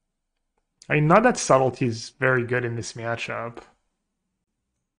 I mean, not that Subtlety is very good in this matchup.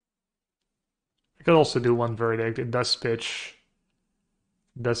 I could also do one Verdict. It does pitch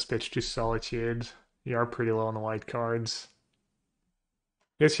to Solitude. You are pretty low on the white cards.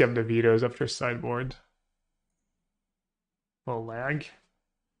 I guess you have the vetoes after sideboard. A little lag.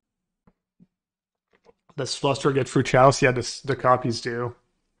 Does Fluster get through Chalice? Yeah, the copies do.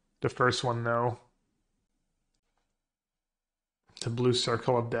 The first one, no. The blue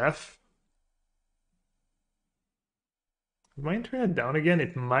circle of death. Is my internet down again?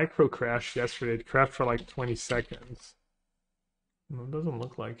 It micro crashed yesterday. It crashed for like 20 seconds. No, it doesn't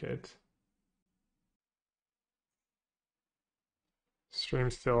look like it.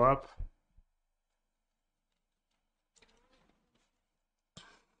 Stream's still up.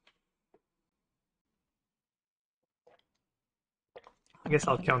 I guess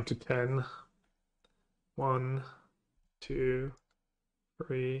I'll count to 10. 1, 2,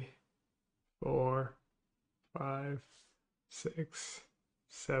 3, 4, 5, 6,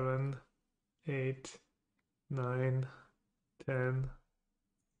 7, 8, 9, 10.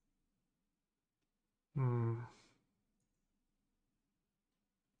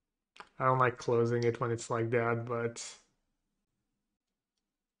 I don't like closing it when it's like that, but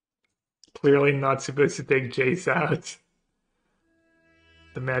clearly not supposed to take Jace out.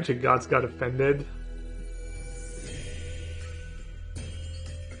 The magic gods got offended.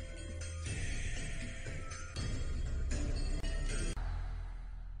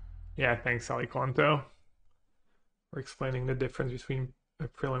 Yeah, thanks, Aliquanto, for explaining the difference between a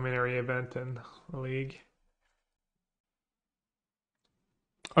preliminary event and a league.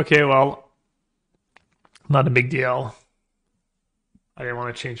 Okay, well, not a big deal. I didn't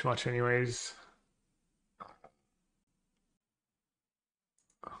want to change much anyways.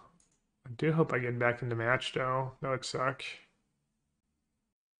 I do hope I get back in the match though. That would suck.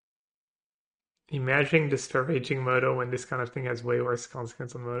 Imagining discouraging Moto when this kind of thing has way worse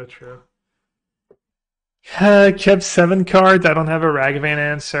consequence on Moto, true. Kept 7 cards. I don't have a Ragavan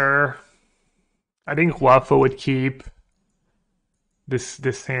answer. I think Waffle would keep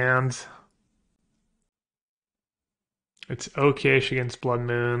this hand. It's okay-ish against Blood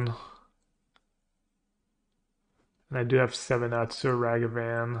Moon. And I do have 7 outs to a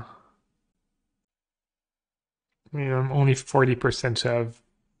Ragavan. I mean, I'm only 40% to have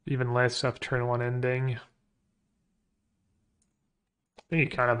even less of turn 1 ending. I think you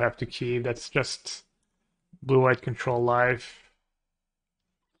kind of have to keep. That's just blue-white control life.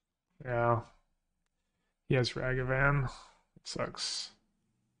 Yeah. He has Ragavan. It sucks.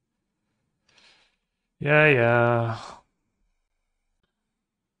 Yeah.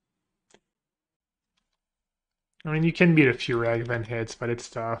 I mean, you can beat a few Ragavan hits, but it's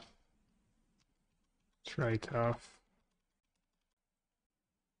tough. It's really tough.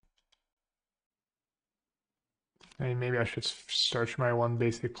 I mean, maybe I should search my one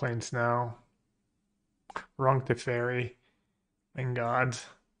basic planes now. Wrong to fairy. Thank God.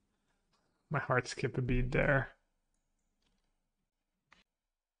 My heart skipped a beat there.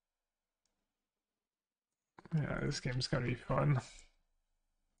 Yeah, this game's gonna be fun.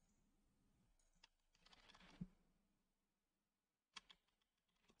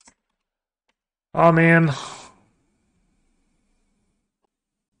 Oh man.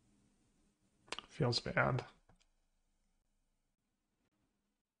 Feels bad.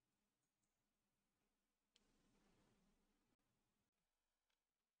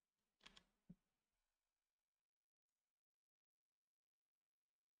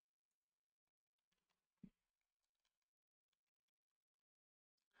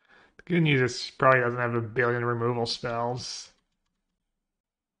 The good news is he probably doesn't have a billion removal spells.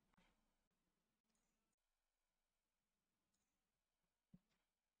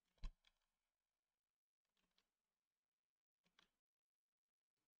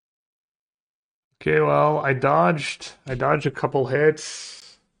 Okay, well, I dodged. I dodged a couple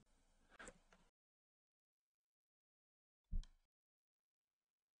hits.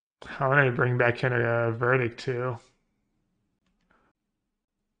 How did I bring back in a verdict too?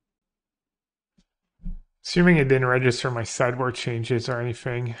 Assuming it didn't register my sideboard changes or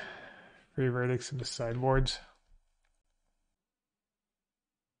anything. Free verdicts in the sideboards.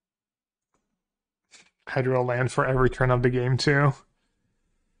 Hydro land for every turn of the game too.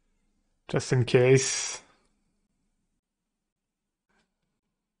 Just in case.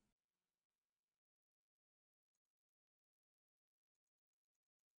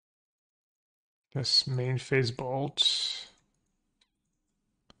 Just main phase bolt.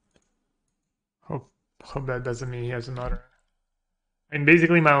 Hope that doesn't mean he has another. And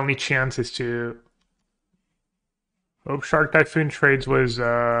basically my only chance is to Hope Shark Typhoon trades was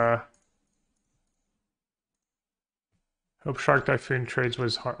Hope Shark Typhoon trades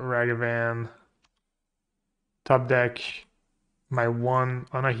was Ragavan. Top deck my one.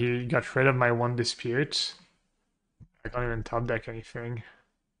 Oh no, he got rid of my one dispute. I can't even top deck anything.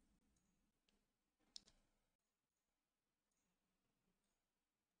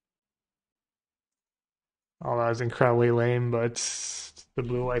 Oh, that was incredibly lame, but it's the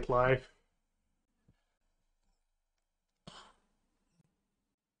blue white life.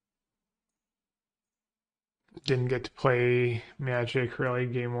 Didn't get to play Magic really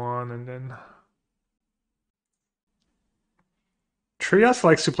game one, and then Trios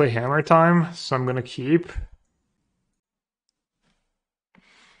likes to play Hammer Time, so I'm gonna keep.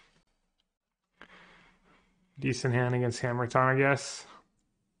 Decent hand against Hammer Time, I guess.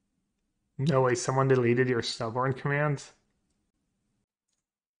 No way, someone deleted your stubborn command.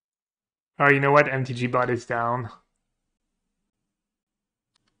 Oh, you know what? MTG bot is down.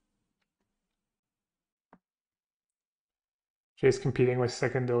 Jay's competing with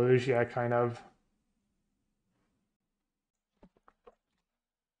Second Deluge, yeah, kind of.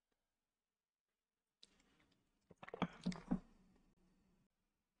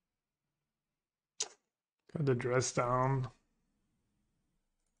 Got the dress down.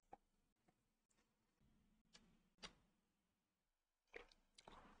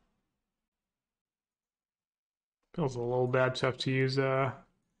 Feels a little bad to have to use my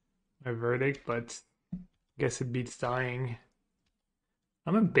verdict, but I guess it beats dying.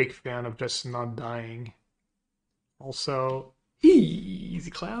 I'm a big fan of just not dying. Also,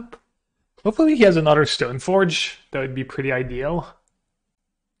 easy clap. Hopefully he has another Stoneforge. That would be pretty ideal.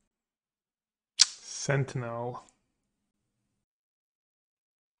 Sentinel.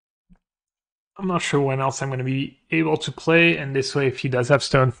 I'm not sure when else I'm going to be able to play, and this way if he does have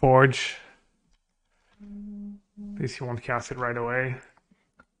Stoneforge, at least he won't cast it right away.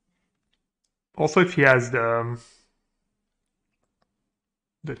 Also if he has the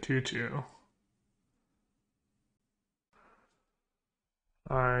 2/2.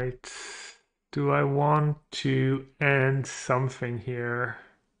 Alright. Do I want to end something here?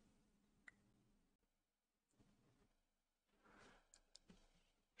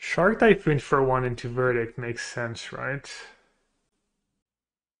 Shark Typhoon for 1 into Verdict makes sense, right?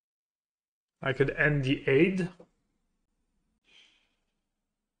 I could end the aid.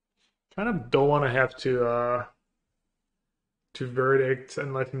 Kind of don't want to have to Verdict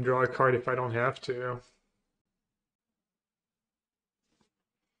and let him draw a card if I don't have to.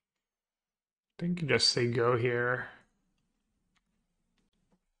 I think you just say go here.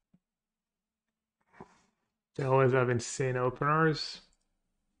 They always have insane openers.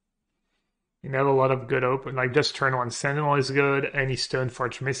 You have a lot of good open, like just turn 1 Sentinel is good. Any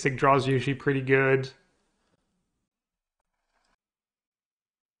Stoneforge Mystic draw is usually pretty good.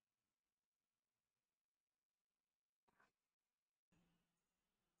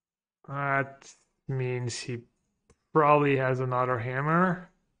 That means he probably has another hammer.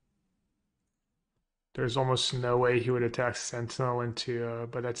 There's almost no way he would attack Sentinel into,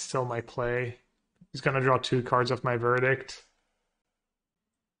 but that's still my play. He's gonna draw 2 cards off my verdict,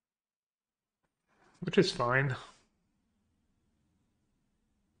 which is fine.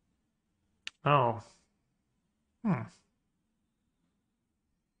 Oh.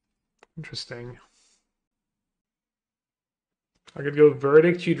 Interesting. I could go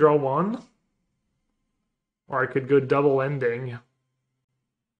verdict, you draw 1. Or I could go double ending.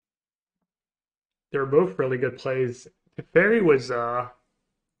 They're both really good plays. Teferi was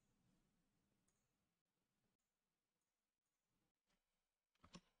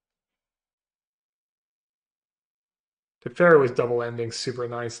Teferi was double ending super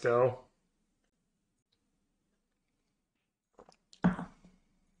nice though.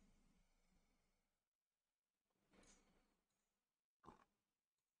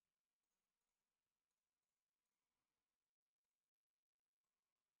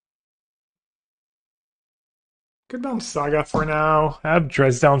 Good on Saga for now. I have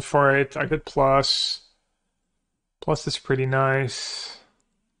Dress down for it. I could plus. Plus is pretty nice.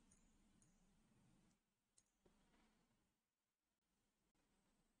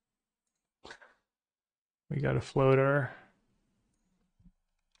 We got a floater.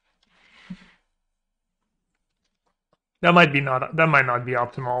 That might not be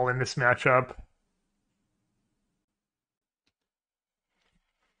optimal in this matchup.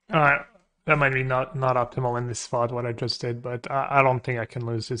 Uh, that might be not optimal in this spot what I just did, but I don't think I can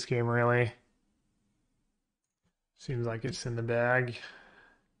lose this game really. Seems like it's in the bag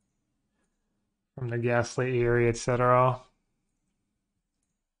from the Ghastly Eerie, etc.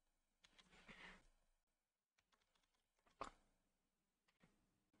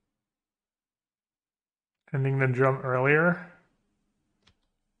 Ending the drum earlier.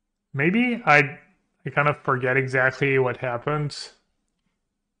 Maybe I kind of forget exactly what happened.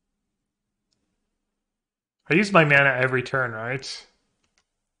 I use my mana every turn, right?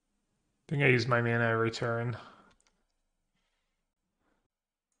 I think I use my mana every turn.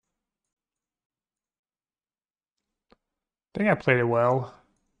 I think I played it well.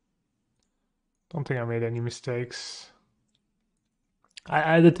 Don't think I made any mistakes.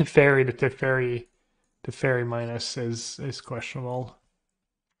 The Teferi minus is questionable.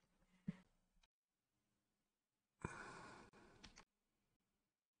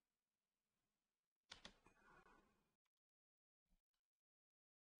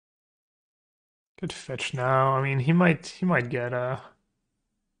 Could fetch now. I mean, he might get a.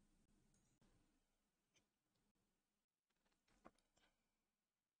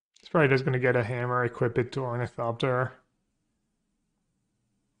 He's probably just gonna get a hammer, equip it to Ornithopter.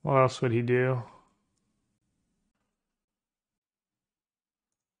 What else would he do?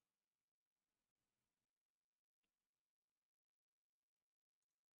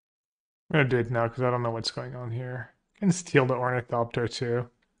 I'm gonna do it now because I don't know what's going on here. I can steal the Ornithopter too.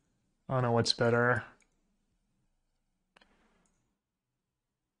 I don't know what's better.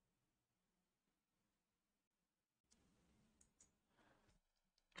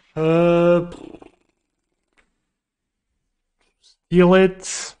 Uh, steal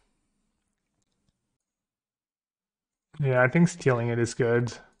it. Yeah, I think stealing it is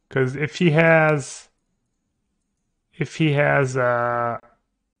good because if he has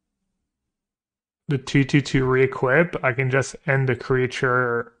the 2/2/2 re-equip, I can just end the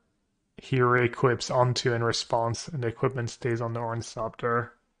creature he re-equips onto in response, and the equipment stays on the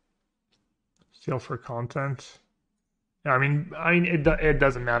Ornithopter. Steal for content. Yeah, it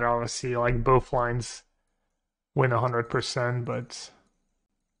doesn't matter obviously. Like both lines win 100%, but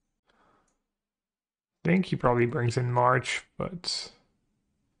I think he probably brings in March, but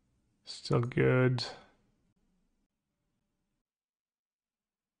still good.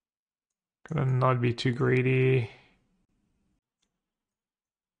 Gonna not be too greedy.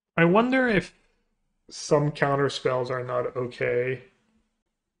 I wonder if some counter spells are not okay.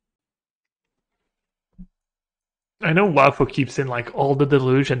 I know Wafu keeps in like all the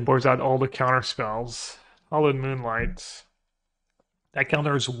deluge and boards out all the counter spells. Hallowed Moonlight. That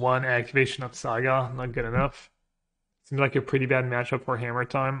counters one activation of Saga, not good enough. Seems like a pretty bad matchup for Hammer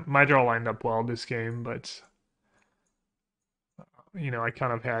Time. My draw lined up well this game, but I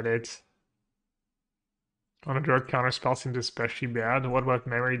kind of had it. On a drug counter spell seems especially bad. What about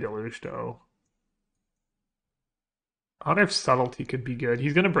Memory Deluge though? I wonder if Subtlety could be good.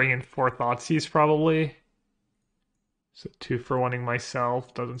 He's gonna bring in 4 Thoughtseize probably. So 2 for wanting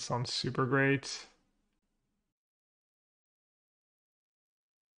myself doesn't sound super great.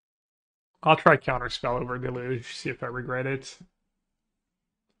 I'll try Counterspell over Deluge, see if I regret it.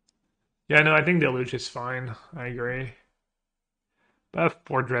 Yeah, no, I think Deluge is fine. I agree. But I have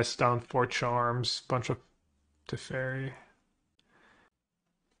 4 Dress Down, 4 Charms, bunch of Teferi.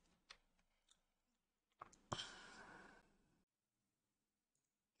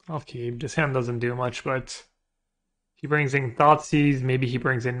 I'll keep. This hand doesn't do much, but he brings in Thoughtseize, maybe he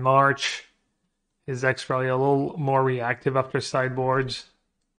brings in March. His deck's probably a little more reactive after sideboards.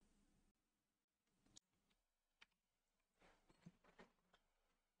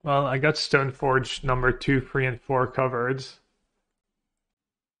 Well, I got Stoneforge number 2, 3, and 4 covered.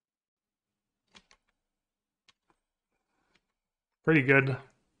 Pretty good.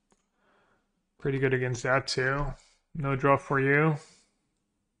 Pretty good against that too. No draw for you.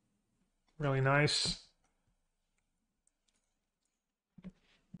 Really nice.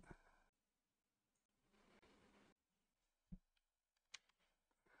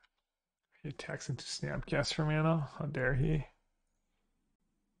 He attacks into Snapcast for mana. How dare he?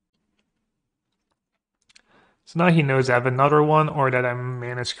 So now he knows I have another one or that I'm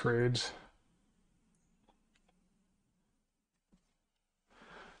mana screwed.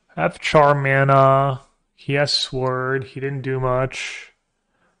 I have Charm mana. He has Sword. He didn't do much.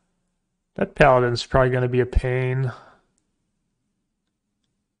 That Paladin's probably going to be a pain. I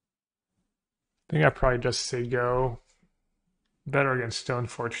think I probably just say go. Better against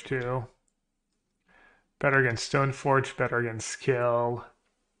Stoneforge too. Better against Stoneforge, better against Skill.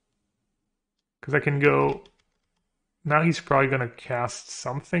 Because I can go... Now he's probably going to cast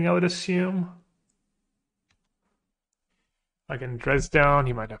something, I would assume. I can Dresdown,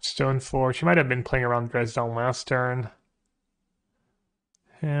 he might have Stoneforge. He might have been playing around Dresdown last turn.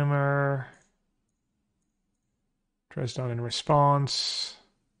 Hammer. Dresdown in response.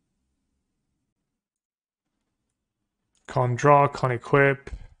 Con draw, con equip.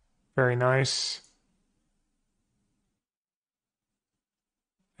 Very nice.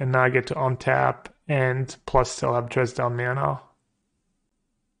 And now I get to untap and plus still have Dresdown mana.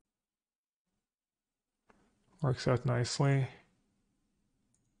 Works out nicely.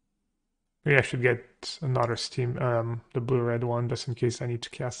 Maybe I should get another Steam, the blue-red one, just in case I need to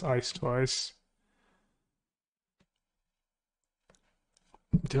cast Ice twice.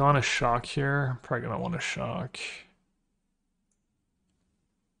 Do I want to shock here? I'm probably going to want to shock.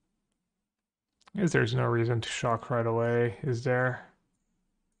 I guess there's no reason to shock right away, is there?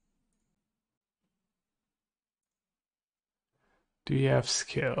 Do you have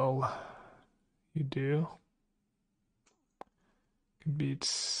skill? You do. It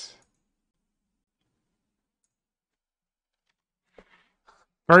beats.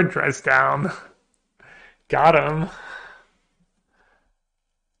 Bird dress down. Got him.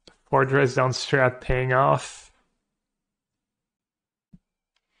 4 dress down strat paying off.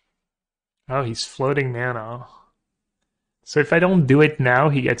 Oh, he's floating mana. So if I don't do it now,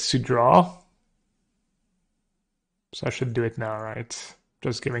 he gets to draw. So I should do it now, right?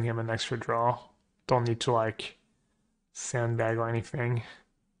 Just giving him an extra draw. Don't need to, like, sandbag or anything.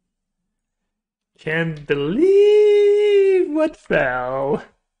 Can't believe what fell.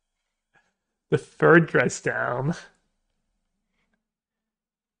 The third dress down.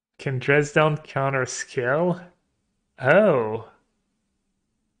 Can dress down counter skill? Oh.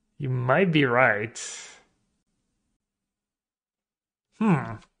 You might be right.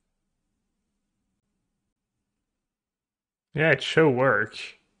 Yeah, it should work.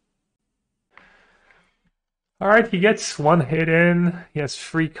 Alright, he gets one hit in. He has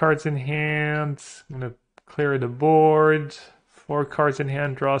 3 cards in hand. I'm gonna clear the board. 4 cards in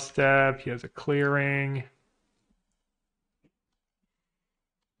hand, draw step. He has a clearing.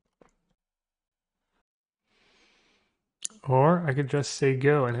 Or I could just say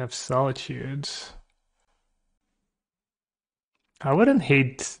go and have Solitudes. I wouldn't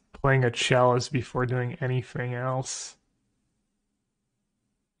hate playing a Chalice before doing anything else.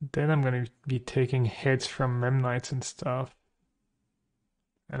 Then I'm going to be taking hits from Memnites and stuff.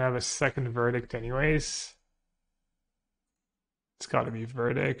 And I have a second Verdict anyways. It's got to be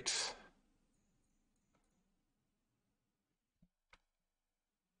Verdict.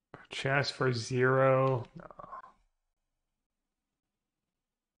 Chess for 0.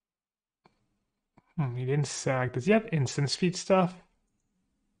 No. He didn't sack. Does he have instant speed stuff?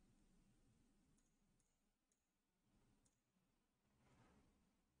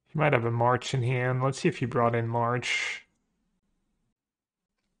 He might have a March in hand. Let's see if he brought in March.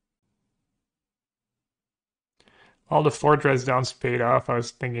 All the 4 dress downs paid off. I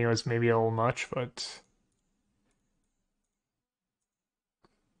was thinking it was maybe a little much, but...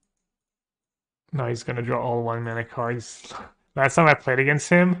 No, he's gonna draw all 1 mana cards. Last time I played against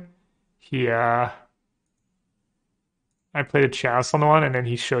him, I played a Chalice on the one, and then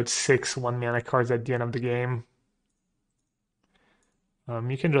he showed 6 1 mana cards at the end of the game.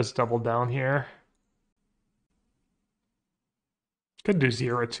 You can just double down here. Could do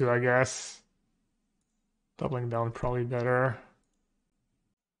 0 too, I guess. Doubling down probably better.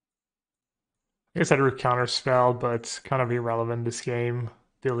 I guess I drew Counterspell, but kind of irrelevant this game.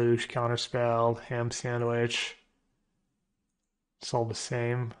 Deluge, Counterspell, Ham Sandwich. It's all the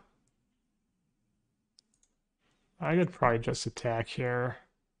same. I could probably just attack here.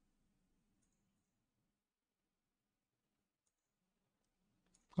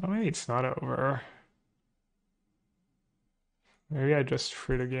 Oh, maybe it's not over. Maybe I just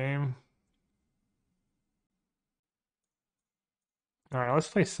free the game. Alright, let's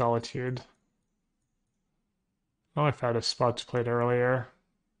play Solitude. Oh, if I had a spot to play it earlier.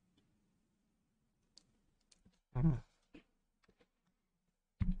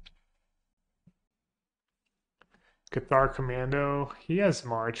 Cathar Commando. He has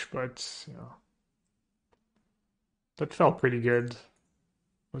March, but you know, that felt pretty good.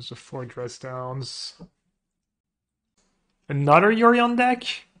 Those are 4 dress downs. Another Yuri on deck?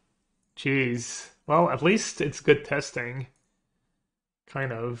 Jeez. Well, at least it's good testing.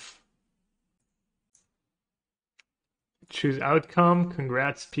 Kind of. Choose outcome.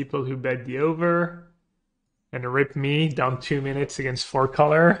 Congrats, people who bet the over. And rip me down 2 minutes against 4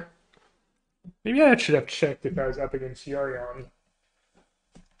 color. Maybe I should have checked if I was up against Yorion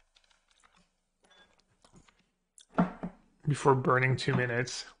before burning 2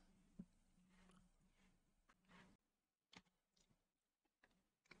 minutes.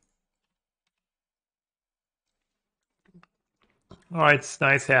 Oh, it's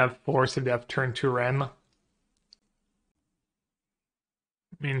nice to have force if they have turn 2 Ren. I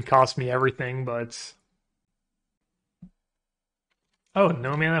mean, it cost me everything, but... Oh,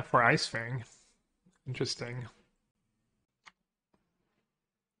 no mana for Ice Fang. Interesting.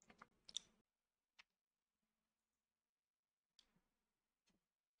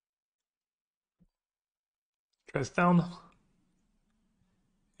 Dress down.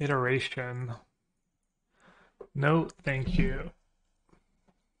 Iteration. No, thank you.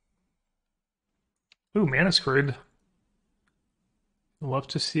 Ooh, mana screwed. Love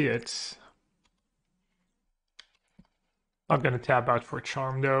to see it. Not gonna tap out for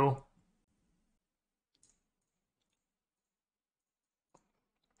Charm though.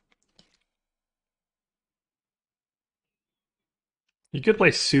 You could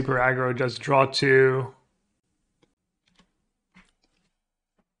play super aggro, just draw 2.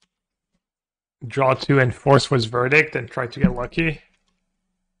 Draw 2 and force was verdict and try to get lucky.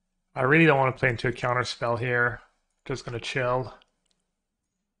 I really don't want to play into a counter spell here. Just gonna chill.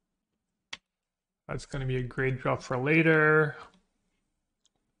 That's gonna be a great drop for later.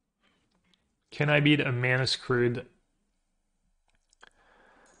 Can I beat a mana screwed?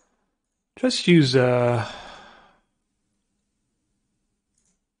 Just use yeah,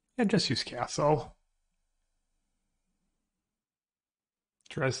 just use castle.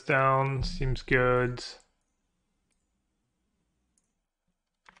 Dress down seems good.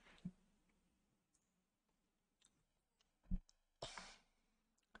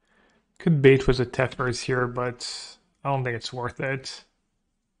 Could bait with a Tethers here, but I don't think it's worth it.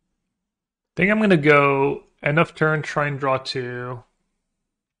 I think I'm gonna go end of turn, try and draw 2.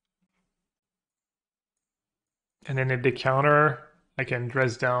 And then if they counter, I can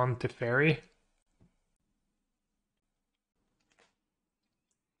dress down to Fairy.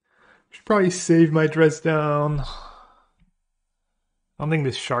 Should probably save my dress down. I don't think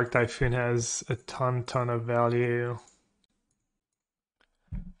this Shark Typhoon has a ton of value.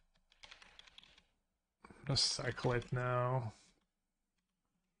 Just cycle it now.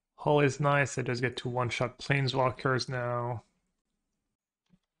 Hull is nice. I just get to one-shot Planeswalkers now.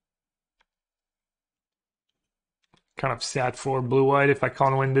 Kind of sad for blue-white if I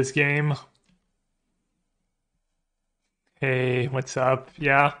can't win this game. Hey, what's up?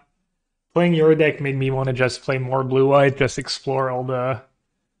 Yeah. Playing your deck made me want to just play more blue-white, just explore all the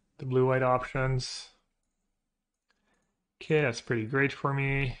blue-white options. Okay, that's pretty great for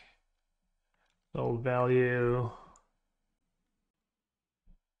me. Little value.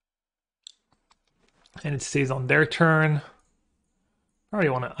 And it stays on their turn. Probably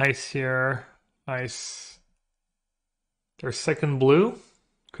want to ice here. Ice. Their second blue.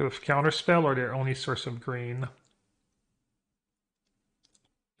 Could have counterspell or their only source of green.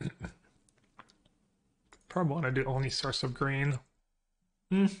 Probably want to do only source of green.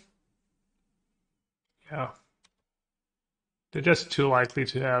 Yeah. They're just too likely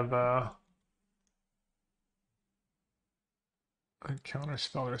to have a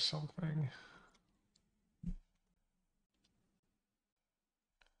counterspell or something.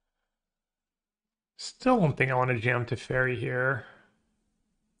 Still don't think I want to jam to Fairy here.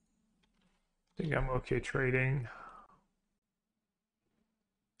 I think I'm okay trading.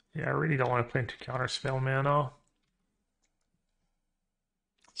 Yeah, I really don't want to play into counterspell mana.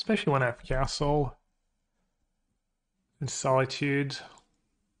 Especially when I have Castle and Solitude.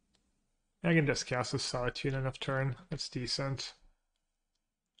 I can just cast a Solitude enough turn. That's decent.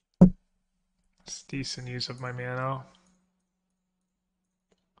 It's decent use of my mana.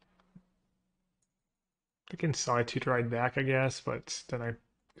 I can Solitude right back, I guess, but then I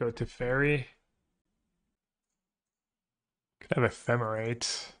go to Fairy. Could have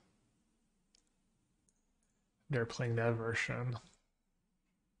Ephemerate. They're playing that version.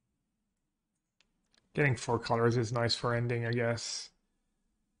 Getting 4 colors is nice for ending, I guess.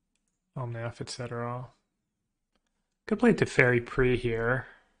 Nassif, etc. Could play to Fairy pre here.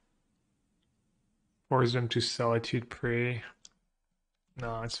 Force them to solitude pre.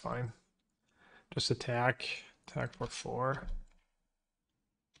 No, it's fine. Just attack. Attack for 4.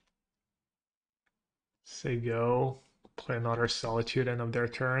 Say go. Play another solitude end of their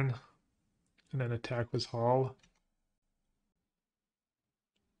turn. And then attack with Hall.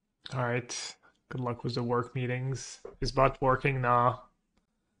 Alright. Good luck with the work meetings. Is bot working? Nah.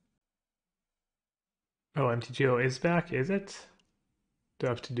 Oh, MTGO is back, is it? Do I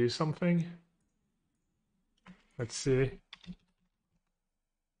have to do something? Let's see.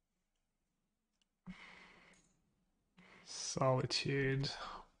 Solitude.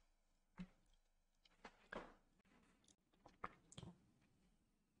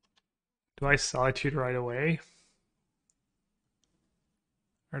 Do I solitude right away?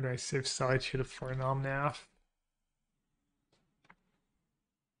 Or do I save solitude for an Omnath?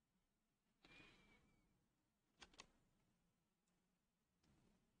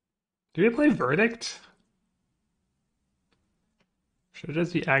 Do they play Verdict? Should I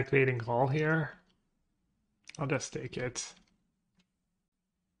just be activating Hall here? I'll just take it.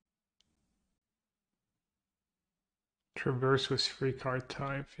 Traverse with free card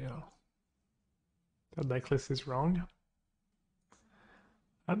type, yeah. That decklist is wrong.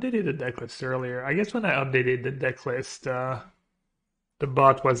 I updated the decklist earlier. I guess when I updated the decklist, the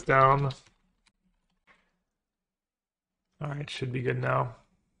bot was down. Alright, should be good now.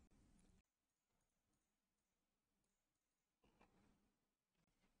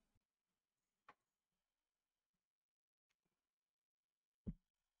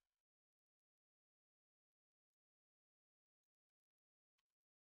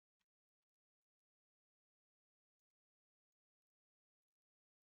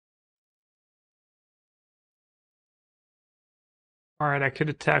 Alright, I could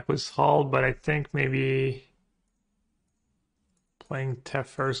attack with Hall, but I think maybe playing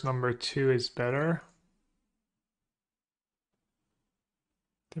Tefers number 2 is better.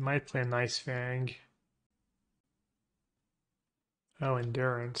 They might play a nice Fang. Oh,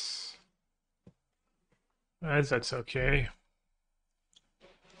 Endurance. That's okay.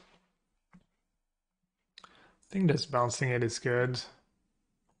 I think just bouncing it is good.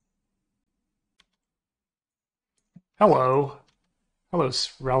 Hello. Hello,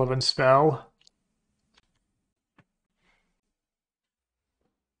 relevant spell.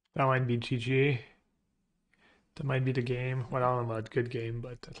 That might be GG. That might be the game. Well, I don't know about good game,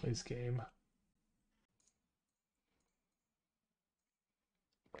 but at least game.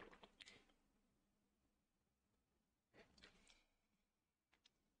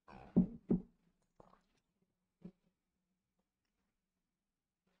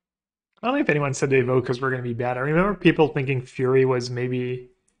 I don't know if anyone said the Evokers were going to be bad. I remember people thinking Fury was maybe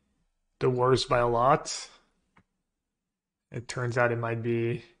the worst by a lot. It turns out it might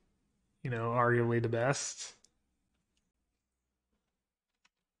be, arguably the best.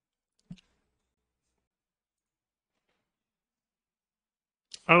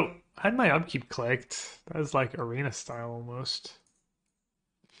 Oh, I had my upkeep clicked. That was like arena style almost.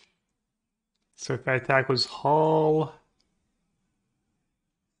 So if I attack was Hall,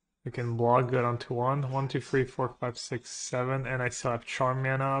 I can block good onto 1. 1, 2, 3, 4, 5, 6, 7, and I still have Charm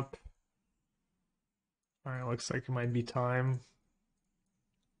Man up. Alright, looks like it might be time.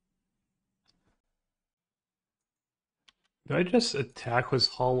 Do I just attack with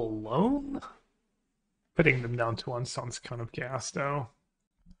Hall alone? Putting them down to 1 sounds kind of gas though.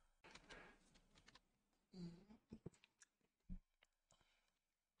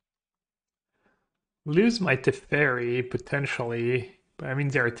 Lose my Teferi, potentially, but I mean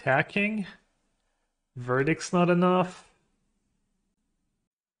they're attacking. Verdict's not enough.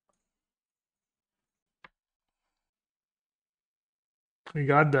 We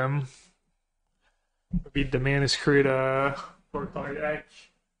got them. Beat the Manuscript 4-color deck.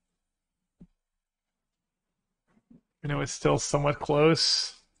 It's still somewhat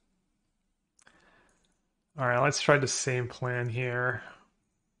close. Alright, let's try the same plan here.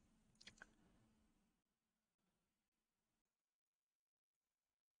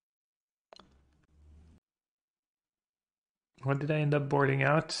 What did I end up boarding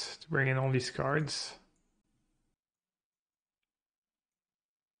out to bring in all these cards?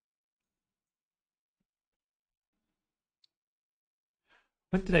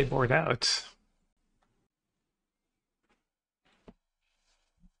 What did I board out?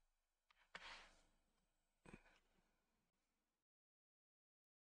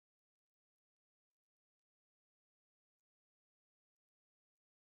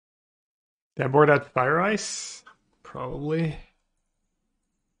 Did I board out Fire Ice? Probably.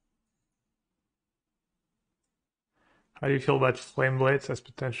 How do you feel about Flame Blades as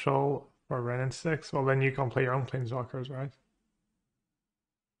potential For Ren and 6? Well, then you can play your own Planeswalkers, right?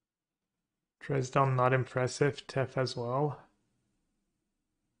 Dresden, not impressive. Tef as well.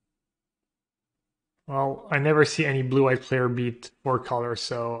 Well, I never see any blue-white player beat 4 colors,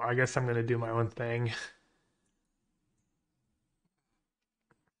 so I guess I'm gonna do my own thing.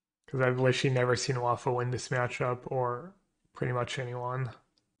 Because I've literally never seen Waffle win this matchup, or pretty much anyone.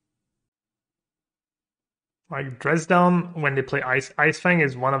 Like Dresden, when they play Ice Fang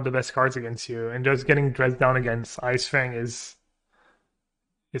is one of the best cards against you, and just getting Dresden against Ice Fang is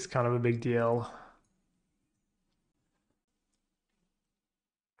kind of a big deal.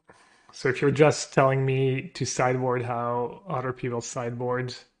 So if you're just telling me to sideboard how other people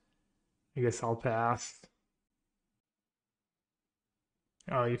sideboard, I guess I'll pass.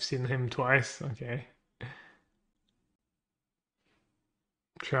 Oh, you've seen him twice? Okay.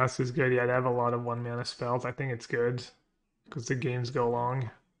 Trust is good. Yeah, they have a lot of 1 mana spells. I think it's good because the games go long.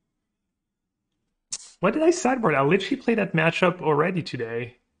 What did I sideboard? I literally played that matchup already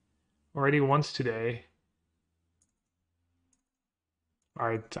today. Already once today.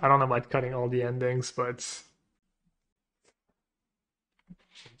 Alright, I don't know about cutting all the endings, but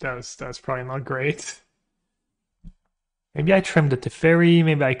that's probably not great. Maybe I trimmed the Teferi,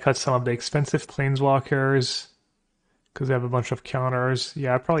 maybe I cut some of the expensive planeswalkers. Because they have a bunch of counters.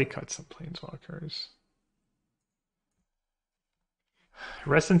 Yeah, I probably cut some planeswalkers.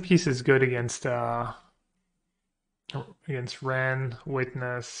 Rest in Peace is good against Ren,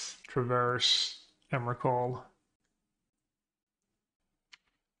 Witness, Traverse, Emrakul.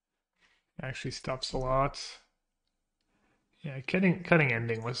 Actually stops a lot. Yeah, cutting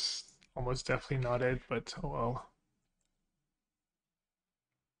ending was almost definitely not it, but oh well.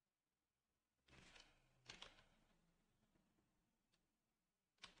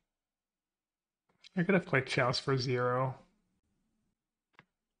 I could have played Chouse for 0.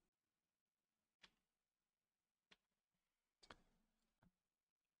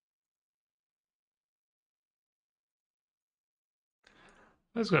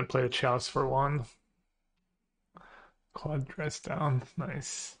 I was gonna play a Chouse for 1. Quad dress down.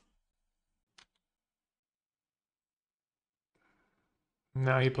 Nice.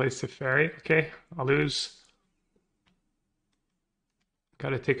 Now he plays Teferi. Okay, I'll lose.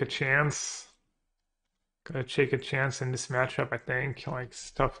 Gotta take a chance. Gotta take a chance in this matchup, I think. Like,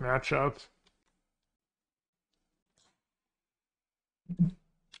 it's a tough matchup.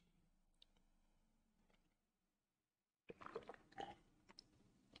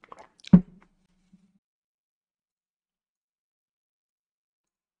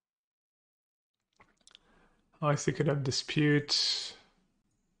 Oh, I see could have Dispute.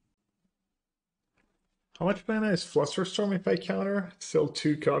 How much mana is Flusterstorm if I counter? Still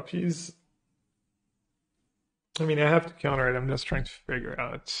 2 copies. I mean, I have to counter it. I'm just trying to figure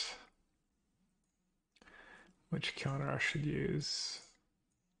out which counter I should use.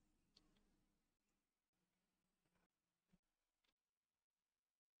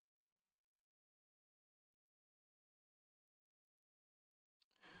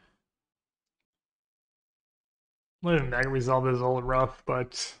 Letting that resolve is a little rough,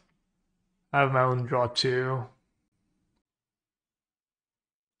 but I have my own draw too.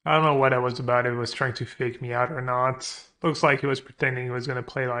 I don't know what it was about. It was trying to fake me out or not. Looks like he was pretending he was going to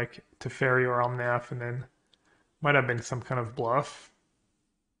play like Teferi or Omnath, and then might have been some kind of bluff.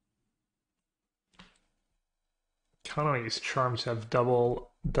 Kind of use charms have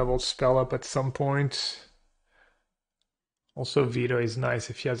double spell up at some point. Also, veto is nice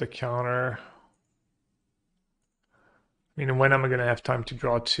if he has a counter. I mean, when am I gonna have time to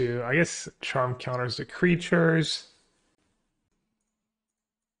draw 2? I guess charm counters the creatures.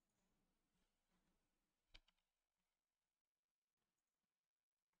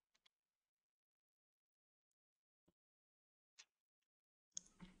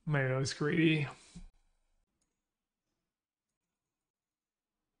 Maybe I was greedy.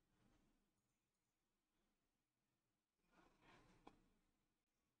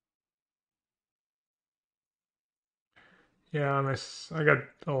 Yeah, I got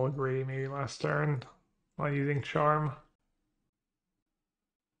a little greedy maybe last turn while using charm.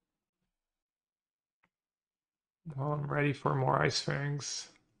 Well, I'm ready for more Ice Fangs.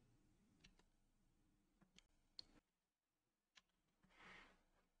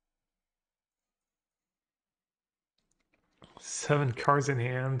 Seven cards in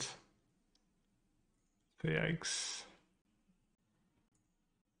hand. Yikes.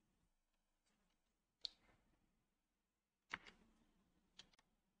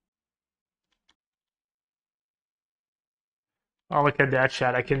 Oh, look at that,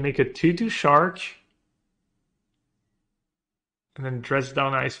 chat. I can make a 2/2 shark. And then dress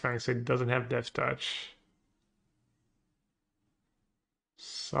down Ice Fang so it doesn't have Death Touch.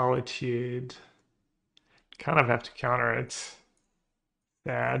 Solitude. Kind of have to counter it.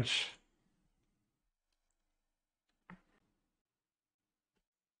 Badge.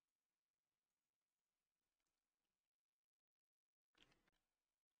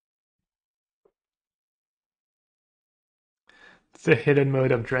 It's a hidden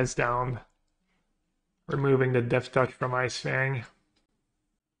mode of dress down. Removing the Death Touch from Ice Fang.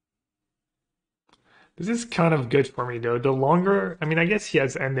 This is kind of good for me though. The longer, I mean, I guess he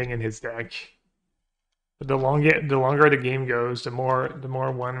has ending in his deck. But the longer the game goes, the more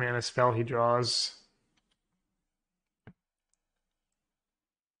one mana spell he draws.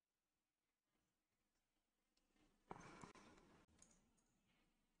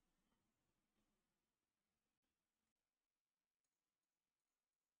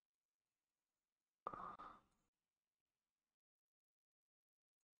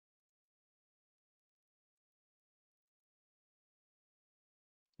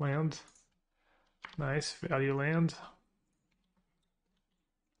 Land. Nice. Value land.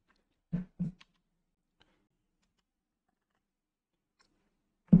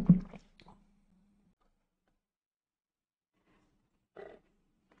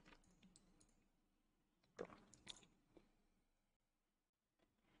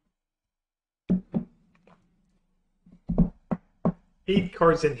 Eight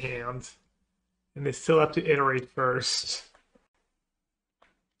cards in hand. And they still have to iterate first.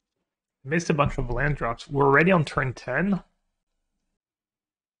 Missed a bunch of land drops. We're already on turn 10.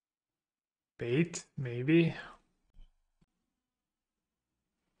 Bait, maybe.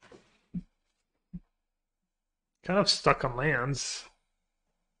 Kind of stuck on lands.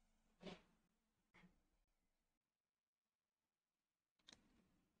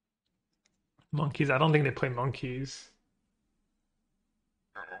 Monkeys. I don't think they play monkeys.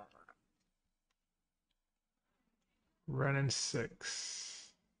 Run in 6.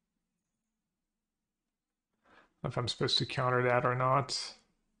 I don't know if I'm supposed to counter that or not.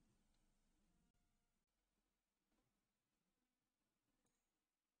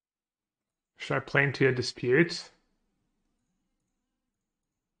 Should I play into a dispute?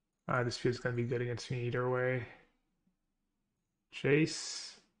 Dispute's gonna be good against me either way.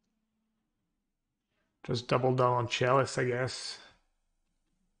 Chase. Just double down on Chalice, I guess.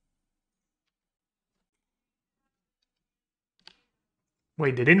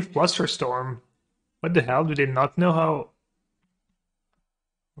 Wait, they didn't Flusterstorm. What the hell? Do they not know how?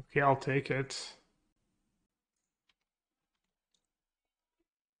 Okay, I'll take it.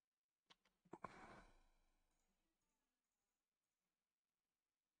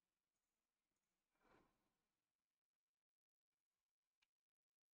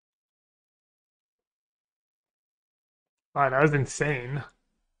 Wow, that was insane.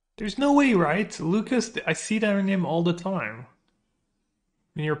 There's no way, right? Lucas, I see that name all the time.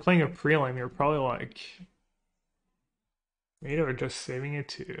 When you're playing a prelim, you're probably like, maybe they were just saving it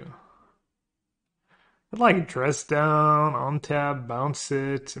too. But like dress down, on tap, bounce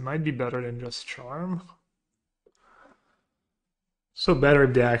it. It might be better than just charm. So better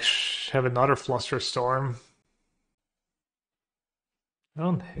if they actually have another Flusterstorm. I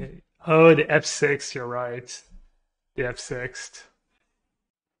don't hate. Oh, the F6, you're right. The F6.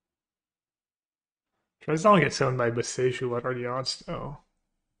 Dress down gets owned by Boseiju. What are the odds? Oh.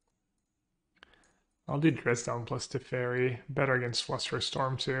 I'll do dress down plus Teferi. Better against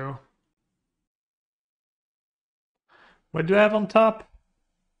Flusterstorm too. What do I have on top?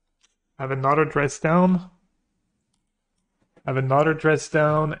 I have another dress down. I have another dress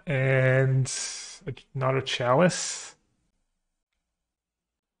down and another chalice.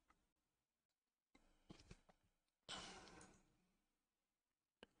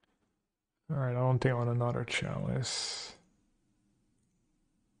 Alright, I don't think I want another chalice.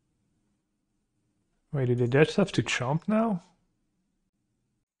 Wait, did they just have to chomp now?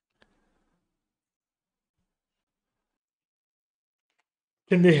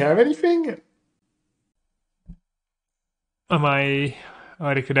 Can they have anything? Am I...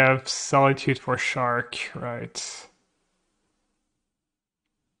 Oh, they could have Solitude for Shark, right.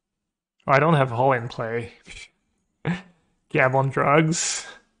 Oh, I don't have Hull in play. Gab on drugs.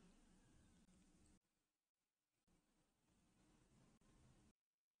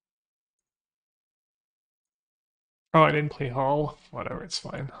 Oh, I didn't play Hull. Whatever, it's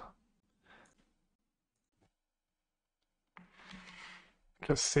fine.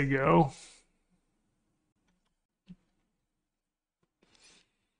 Just say go.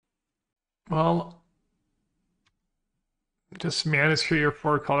 Well, just Manosphere your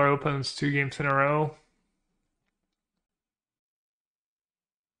 4-color opens 2 games in a row.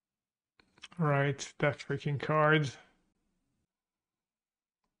 Right, that freaking card.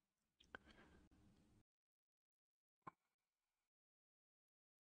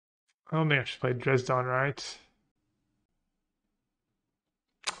 I don't think I should play Dresden, right?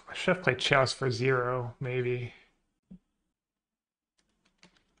 I should have played Chalice for 0, maybe.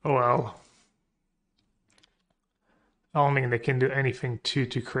 Oh well. I don't think they can do anything too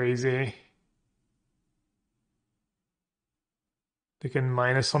crazy. They can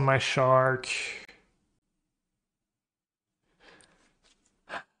minus on my shark.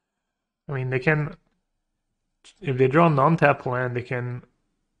 I mean, they can, if they draw non-tap land, they can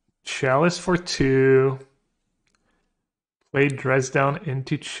Chalice for 2, play Dresden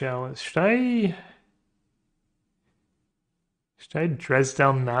into Chalice. Should I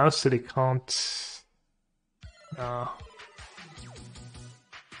Dresden now so they can't? No.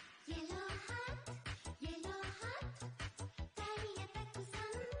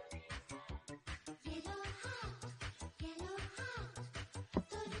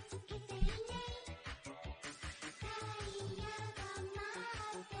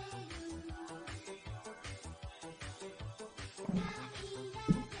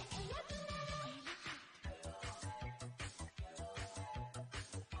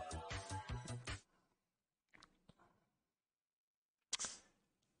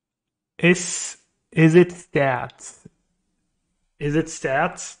 Is it stats? Is it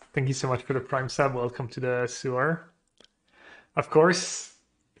stats? Thank you so much for the Prime sub. Welcome to the sewer. Of course,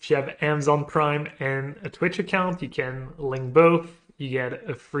 if you have Amazon Prime and a Twitch account, you can link both. You get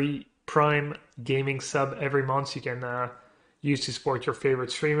a free Prime gaming sub every month you can use to support your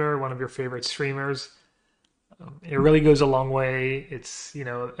favorite streamer, one of your favorite streamers. It really goes a long way. It's,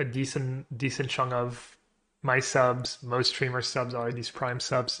 a decent chunk of my subs. Most streamer subs are these Prime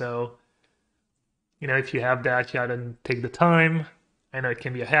subs, so if you have that, you gotta take the time. I know it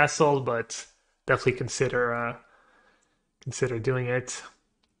can be a hassle, but definitely consider doing it.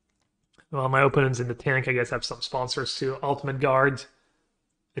 Well, my opponents in the tank, I guess, have some sponsors too. Ultimate Guard.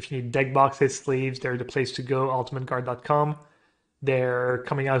 If you need deck boxes, sleeves, they're the place to go. UltimateGuard.com. They're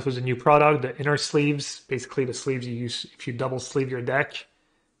coming out with a new product, the inner sleeves. Basically, the sleeves you use if you double sleeve your deck.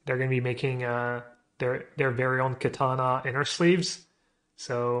 They're going to be making their very own Katana inner sleeves.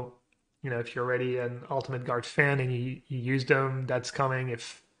 So, if you're already an Ultimate Guard fan and you use them, that's coming.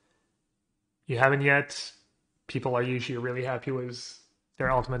 If you haven't yet, people are usually really happy with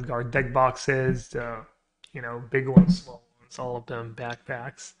their Ultimate Guard deck boxes. Big ones, small ones, all of them,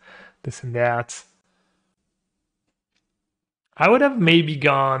 backpacks, this and that. I would have maybe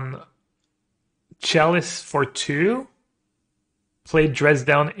gone Chalice for 2, played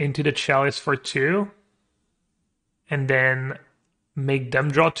Dresden into the Chalice for 2, and then make them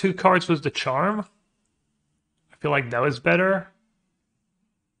draw 2 cards with the charm. I feel like that was better.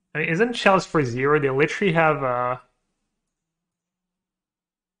 I mean, isn't Chalice for 0? They literally have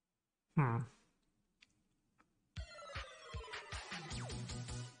Hmm.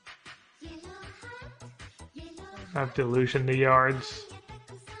 I have to illusion the yards.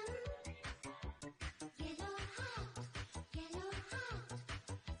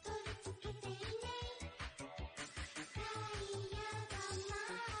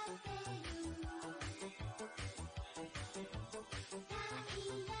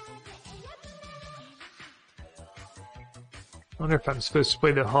 I wonder if I'm supposed to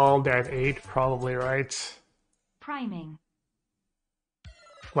play the Hall at 8, probably, right? Priming.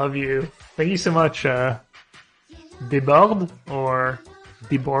 Love you. Thank you so much, Debord or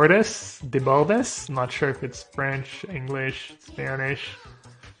Debordes? I'm not sure if it's French, English, Spanish,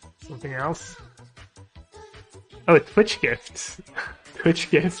 something else. Oh, Twitch gift. Twitch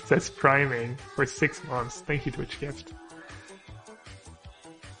gift says priming for 6 months. Thank you, Twitch gift.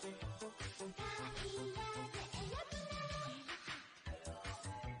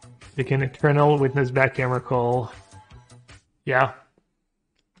 You can Eternal Witness Backhammer Call. Yeah.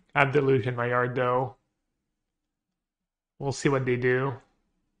 I have Deluge in my yard though. We'll see what they do.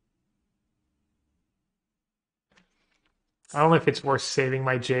 I don't know if it's worth saving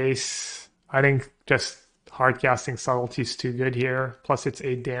my Jace. I think just hard casting Subtlety is too good here. Plus it's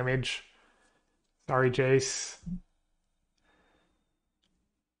 8 damage. Sorry, Jace.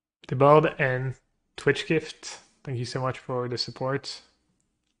 Debeld and Twitch gift. Thank you so much for the support.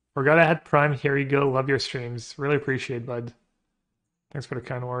 Forgot I had Prime. Here you go. Love your streams. Really appreciate, bud. Thanks for the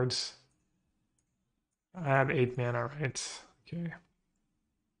kind words. I have 8 mana, right? Okay.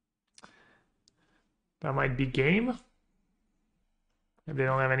 That might be game. If they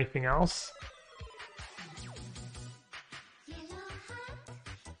don't have anything else.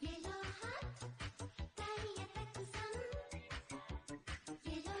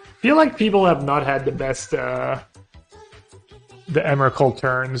 feel like people have not had the best the Emrakul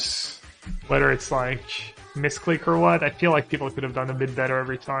turns, whether it's like misclick or what. I feel like people could have done a bit better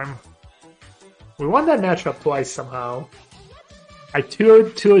every time. We won that matchup twice somehow. I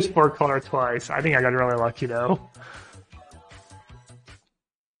 2'd 4 color twice. I think I got really lucky though.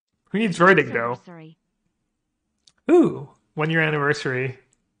 Who needs Verdict though? Ooh, 1 year anniversary.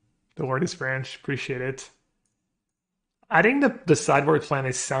 The Lourdes branch, appreciate it. I think the sideboard plan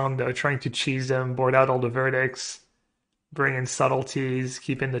is sound though, trying to cheese them, board out all the verdicts, bring in subtleties,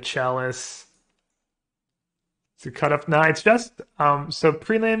 keep in the chalice. To cut off. Nah, it's just so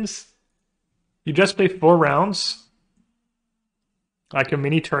prelims, you just play 4 rounds, like a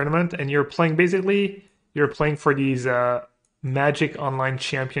mini tournament, and you're playing for these Magic Online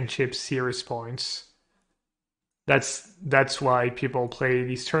Championship series points. That's why people play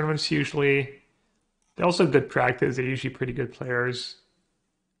these tournaments usually. They're also good practice. They're usually pretty good players.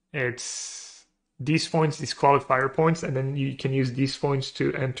 It's these points, these qualifier points, and then you can use these points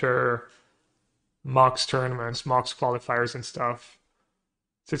to enter MOX tournaments, MOX qualifiers and stuff.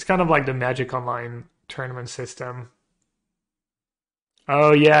 So it's kind of like the Magic Online tournament system.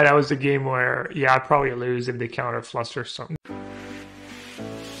 Oh yeah, that was the game where, yeah, I'd probably lose if they counter fluster something.